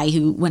guy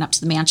who went up to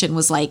the mansion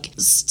was like,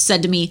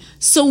 said to me,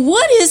 so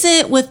what is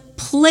it with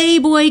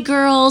Playboy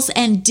girls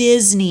and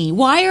Disney?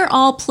 Why are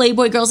all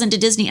Playboy girls into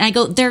Disney? And I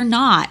go, they're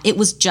not. It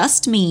was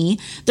just me.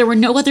 There were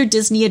no other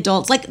Disney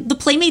adults. Like, the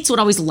Playmates would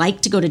always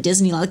like to go to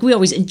Disney. Like, we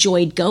always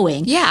enjoyed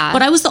going. Yeah.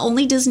 But I was the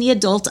only Disney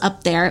adult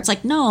up there. It's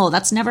like, no,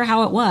 that's never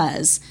how it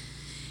was.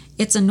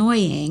 It's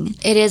annoying.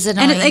 It is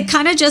annoying. And it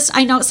kind of just,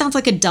 I know it sounds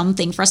like a dumb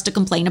thing for us to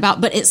complain about,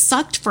 but it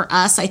sucked for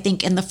us, I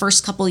think, in the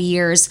first couple of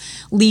years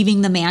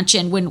leaving the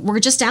mansion, when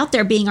we're just out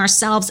there being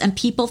ourselves and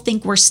people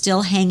think we're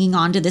still hanging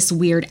on to this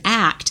weird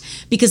act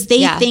because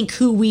they think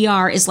who we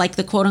are is like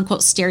the quote unquote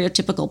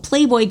stereotypical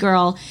Playboy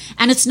girl.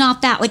 And it's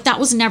not that. Like, that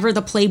was never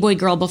the Playboy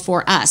girl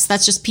before us.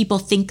 That's just, people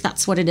think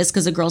that's what it is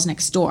because of Girls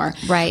Next Door.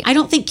 Right. I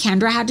don't think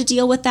Kendra had to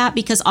deal with that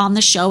because on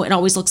the show, it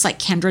always looks like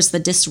Kendra's the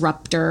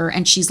disruptor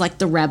and she's like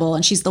the rebel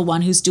and she's the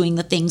one who's doing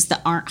the things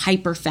that aren't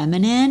hyper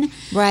feminine.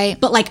 Right.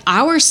 But like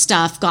our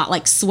stuff got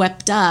like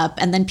swept up,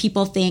 and then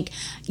people think,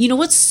 you know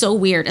what's so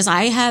weird is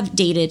I have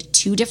dated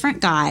 2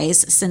 different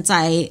guys since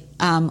I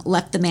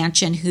left the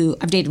mansion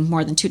I've dated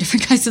more than 2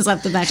 different guys since I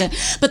left the mansion,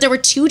 but there were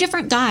 2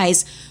 different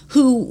guys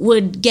who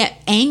would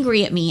get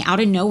angry at me out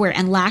of nowhere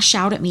and lash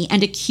out at me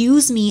and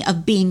accuse me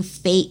of being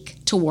fake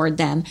toward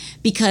them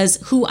because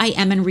who I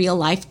am in real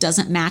life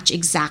doesn't match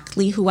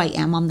exactly who I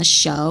am on the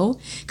show.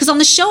 Because on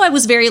the show I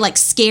was very like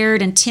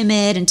scared and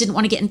timid and didn't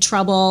want to get in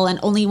trouble and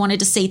only wanted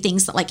to say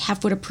things that like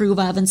Hef would approve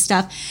of and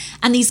stuff.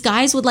 And these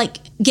guys would like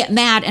get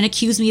mad and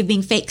accuse me of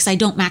being fake because I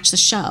don't match the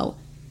show.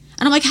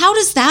 And I'm like, how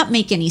does that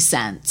make any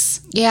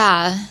sense?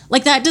 Yeah.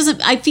 Like that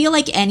doesn't, I feel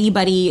like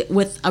anybody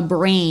with a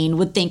brain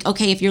would think,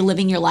 okay, if you're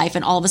living your life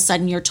and all of a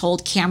sudden you're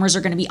told cameras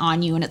are going to be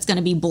on you and it's going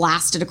to be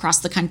blasted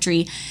across the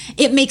country,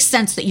 it makes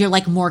sense that you're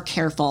like more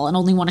careful and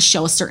only want to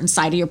show a certain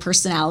side of your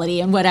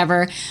personality and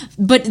whatever.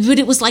 But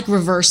it was like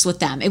reverse with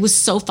them. It was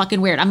so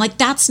fucking weird. I'm like,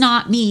 that's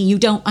not me. You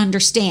don't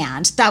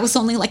understand. That was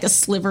only like a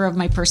sliver of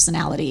my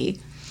personality.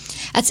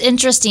 That's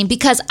interesting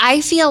because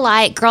I feel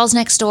like Girls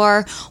Next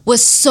Door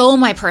was so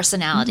my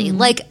personality. Mm-hmm.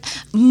 Like,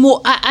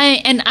 more,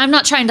 and I'm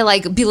not trying to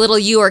like belittle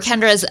you or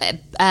Kendra's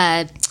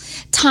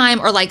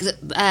time or like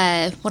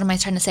what am I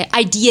trying to say,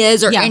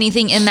 ideas or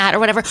anything in that or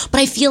whatever, but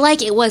I feel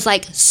like it was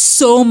like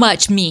so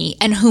much me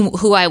and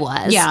who I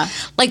was,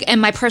 like, and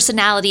my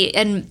personality,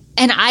 and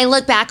I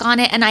look back on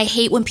it and I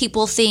hate when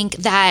people think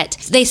that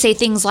they say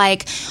things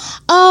like,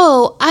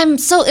 oh,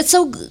 it's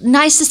so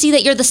nice to see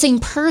that you're the same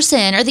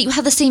person or that you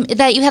have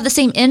the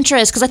same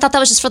interest because I thought that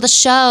was just for the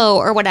show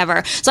or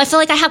whatever. So I feel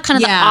like I have kind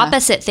of the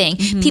opposite thing.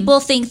 Mm-hmm. People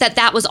think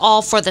that was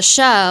all for the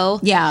show,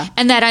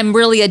 and that I'm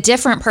really a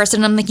different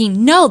person. I'm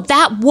thinking, no,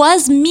 that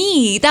was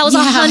me. That was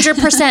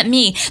 100%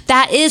 me.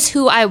 That is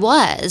who I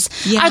was.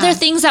 Yeah. Are there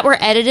things that were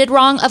edited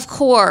wrong? Of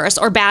course,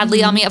 or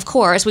badly on me? Of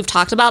course. We've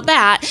talked about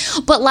that.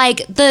 But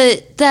like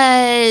the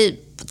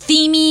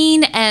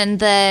theming and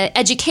the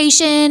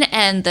education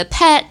and the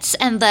pets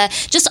and the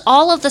just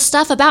all of the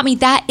stuff about me,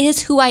 that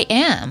is who I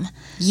am.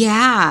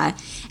 Yeah.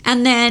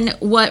 And then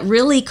what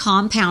really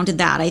compounded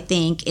that, I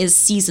think, is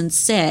season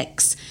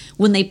 6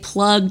 when they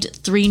plugged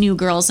 3 new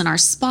girls in our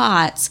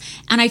spots.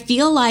 And I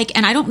feel like,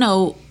 and I don't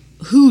know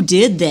who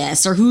did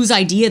this or whose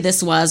idea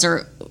this was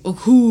or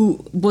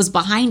who was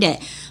behind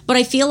it, but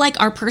I feel like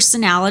our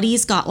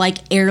personalities got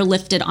like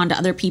airlifted onto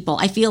other people.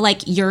 I feel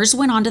like yours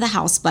went onto the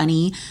House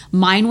Bunny,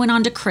 mine went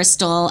onto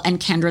Crystal, and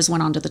Kendra's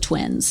went onto the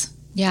twins.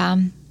 Yeah.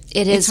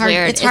 It's hard,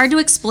 weird. It's hard to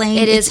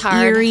explain. It's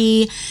hard.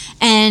 Eerie.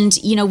 And,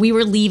 you know, we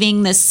were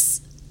leaving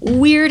this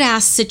weird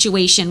ass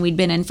situation we'd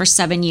been in for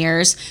 7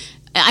 years.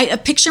 I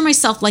picture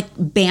myself like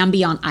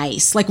Bambi on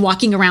ice, like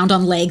walking around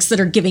on legs that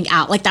are giving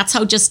out. Like that's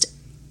how just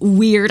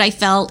weird I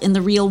felt in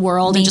the real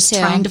world. Me and just too.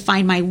 Trying to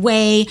find my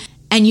way.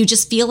 And you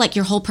just feel like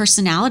your whole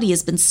personality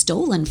has been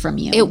stolen from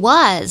you. It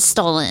was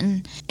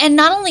stolen. And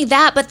not only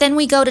that, but then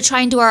we go to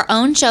try and do our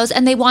own shows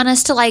and they want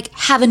us to like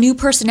have a new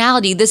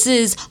personality. This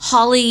is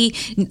Holly.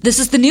 This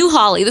is the new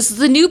Holly. This is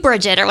the new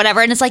Bridget or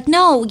whatever. And it's like,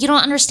 no, you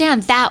don't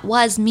understand. That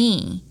was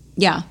me.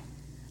 Yeah.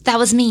 That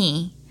was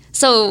me.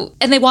 So,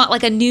 and they want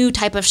like a new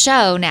type of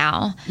show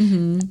now.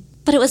 Mm-hmm.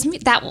 But it was me.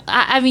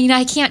 I mean,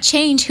 I can't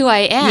change who I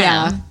am.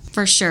 Yeah,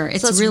 for sure.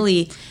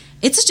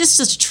 It's just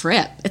a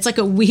trip. It's like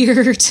a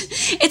weird,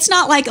 it's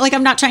not like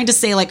I'm not trying to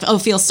say like, oh,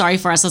 feel sorry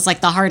for us. It's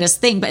like the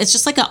hardest thing, but it's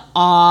just like an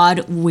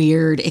odd,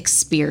 weird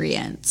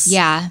experience.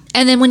 Yeah.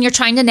 And then when you're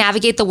trying to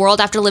navigate the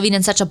world after living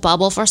in such a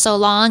bubble for so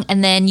long,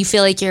 and then you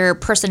feel like your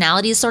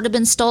personality has sort of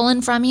been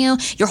stolen from you,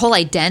 your whole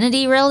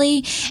identity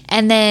really.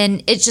 And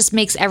then it just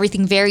makes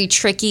everything very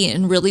tricky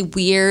and really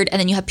weird. And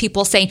then you have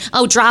people saying,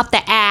 oh, drop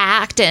the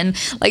act and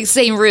like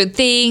saying rude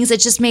things.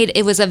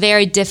 It was a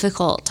very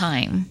difficult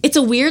time. It's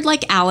a weird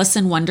like Alice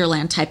in Wonderland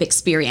type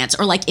experience,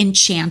 or like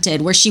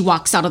Enchanted, where she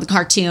walks out of the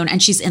cartoon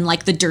and she's in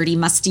like the dirty,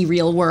 musty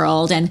real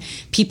world and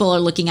people are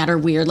looking at her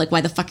weird, like,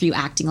 why the fuck are you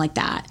acting like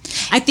that?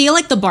 I feel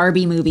like the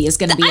Barbie movie is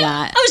going to be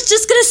that. I was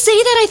just going to say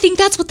that. I think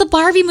that's what the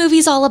Barbie movie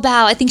is all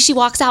about. I think she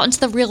walks out into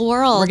the real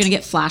world. We're going to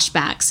get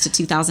flashbacks to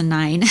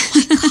 2009.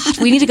 God,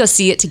 we need to go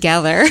see it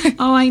together.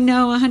 Oh, I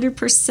know,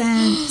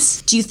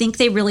 100%. Do you think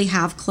they really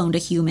have cloned a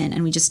human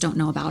and we just don't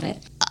know about it?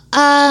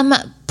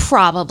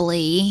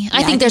 Probably. Yeah,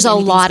 I think there's a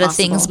lot of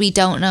things we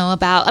don't know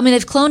about. I mean,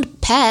 they've cloned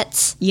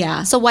pets.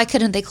 Yeah. So why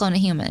couldn't they clone a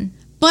human?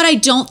 But I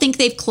don't think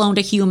they've cloned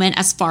a human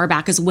as far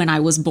back as when I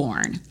was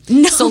born.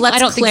 No, so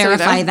let's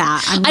clarify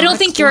that. I don't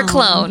think you're a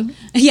clone.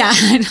 Yeah,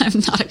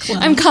 I'm not a clone.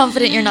 I'm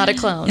confident you're not a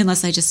clone.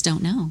 Unless I just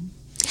don't know.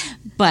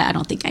 But I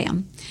don't think I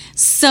am.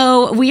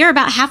 So we are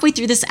about halfway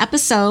through this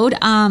episode.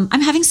 I'm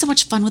having so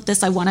much fun with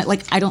this. I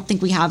don't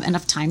think we have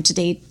enough time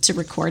today to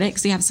record it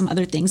because we have some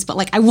other things, but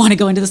like I want to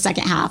go into the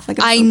second half. Like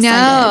I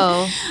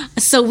know.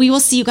 So we will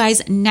see you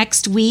guys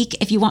next week.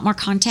 If you want more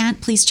content,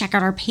 please check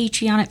out our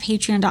Patreon at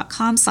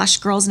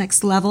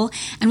patreon.com/girlsnextlevel.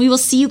 And we will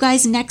see you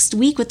guys next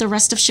week with the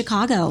rest of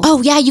Chicago.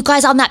 Oh yeah, you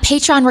guys, on that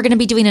Patreon, we're going to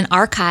be doing an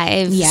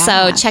archive. Yeah.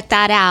 So check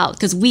that out.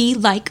 Because we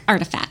like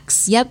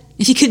artifacts. Yep.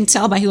 If you couldn't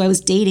tell by who I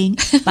was dating.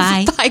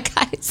 Bye. Bye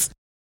guys.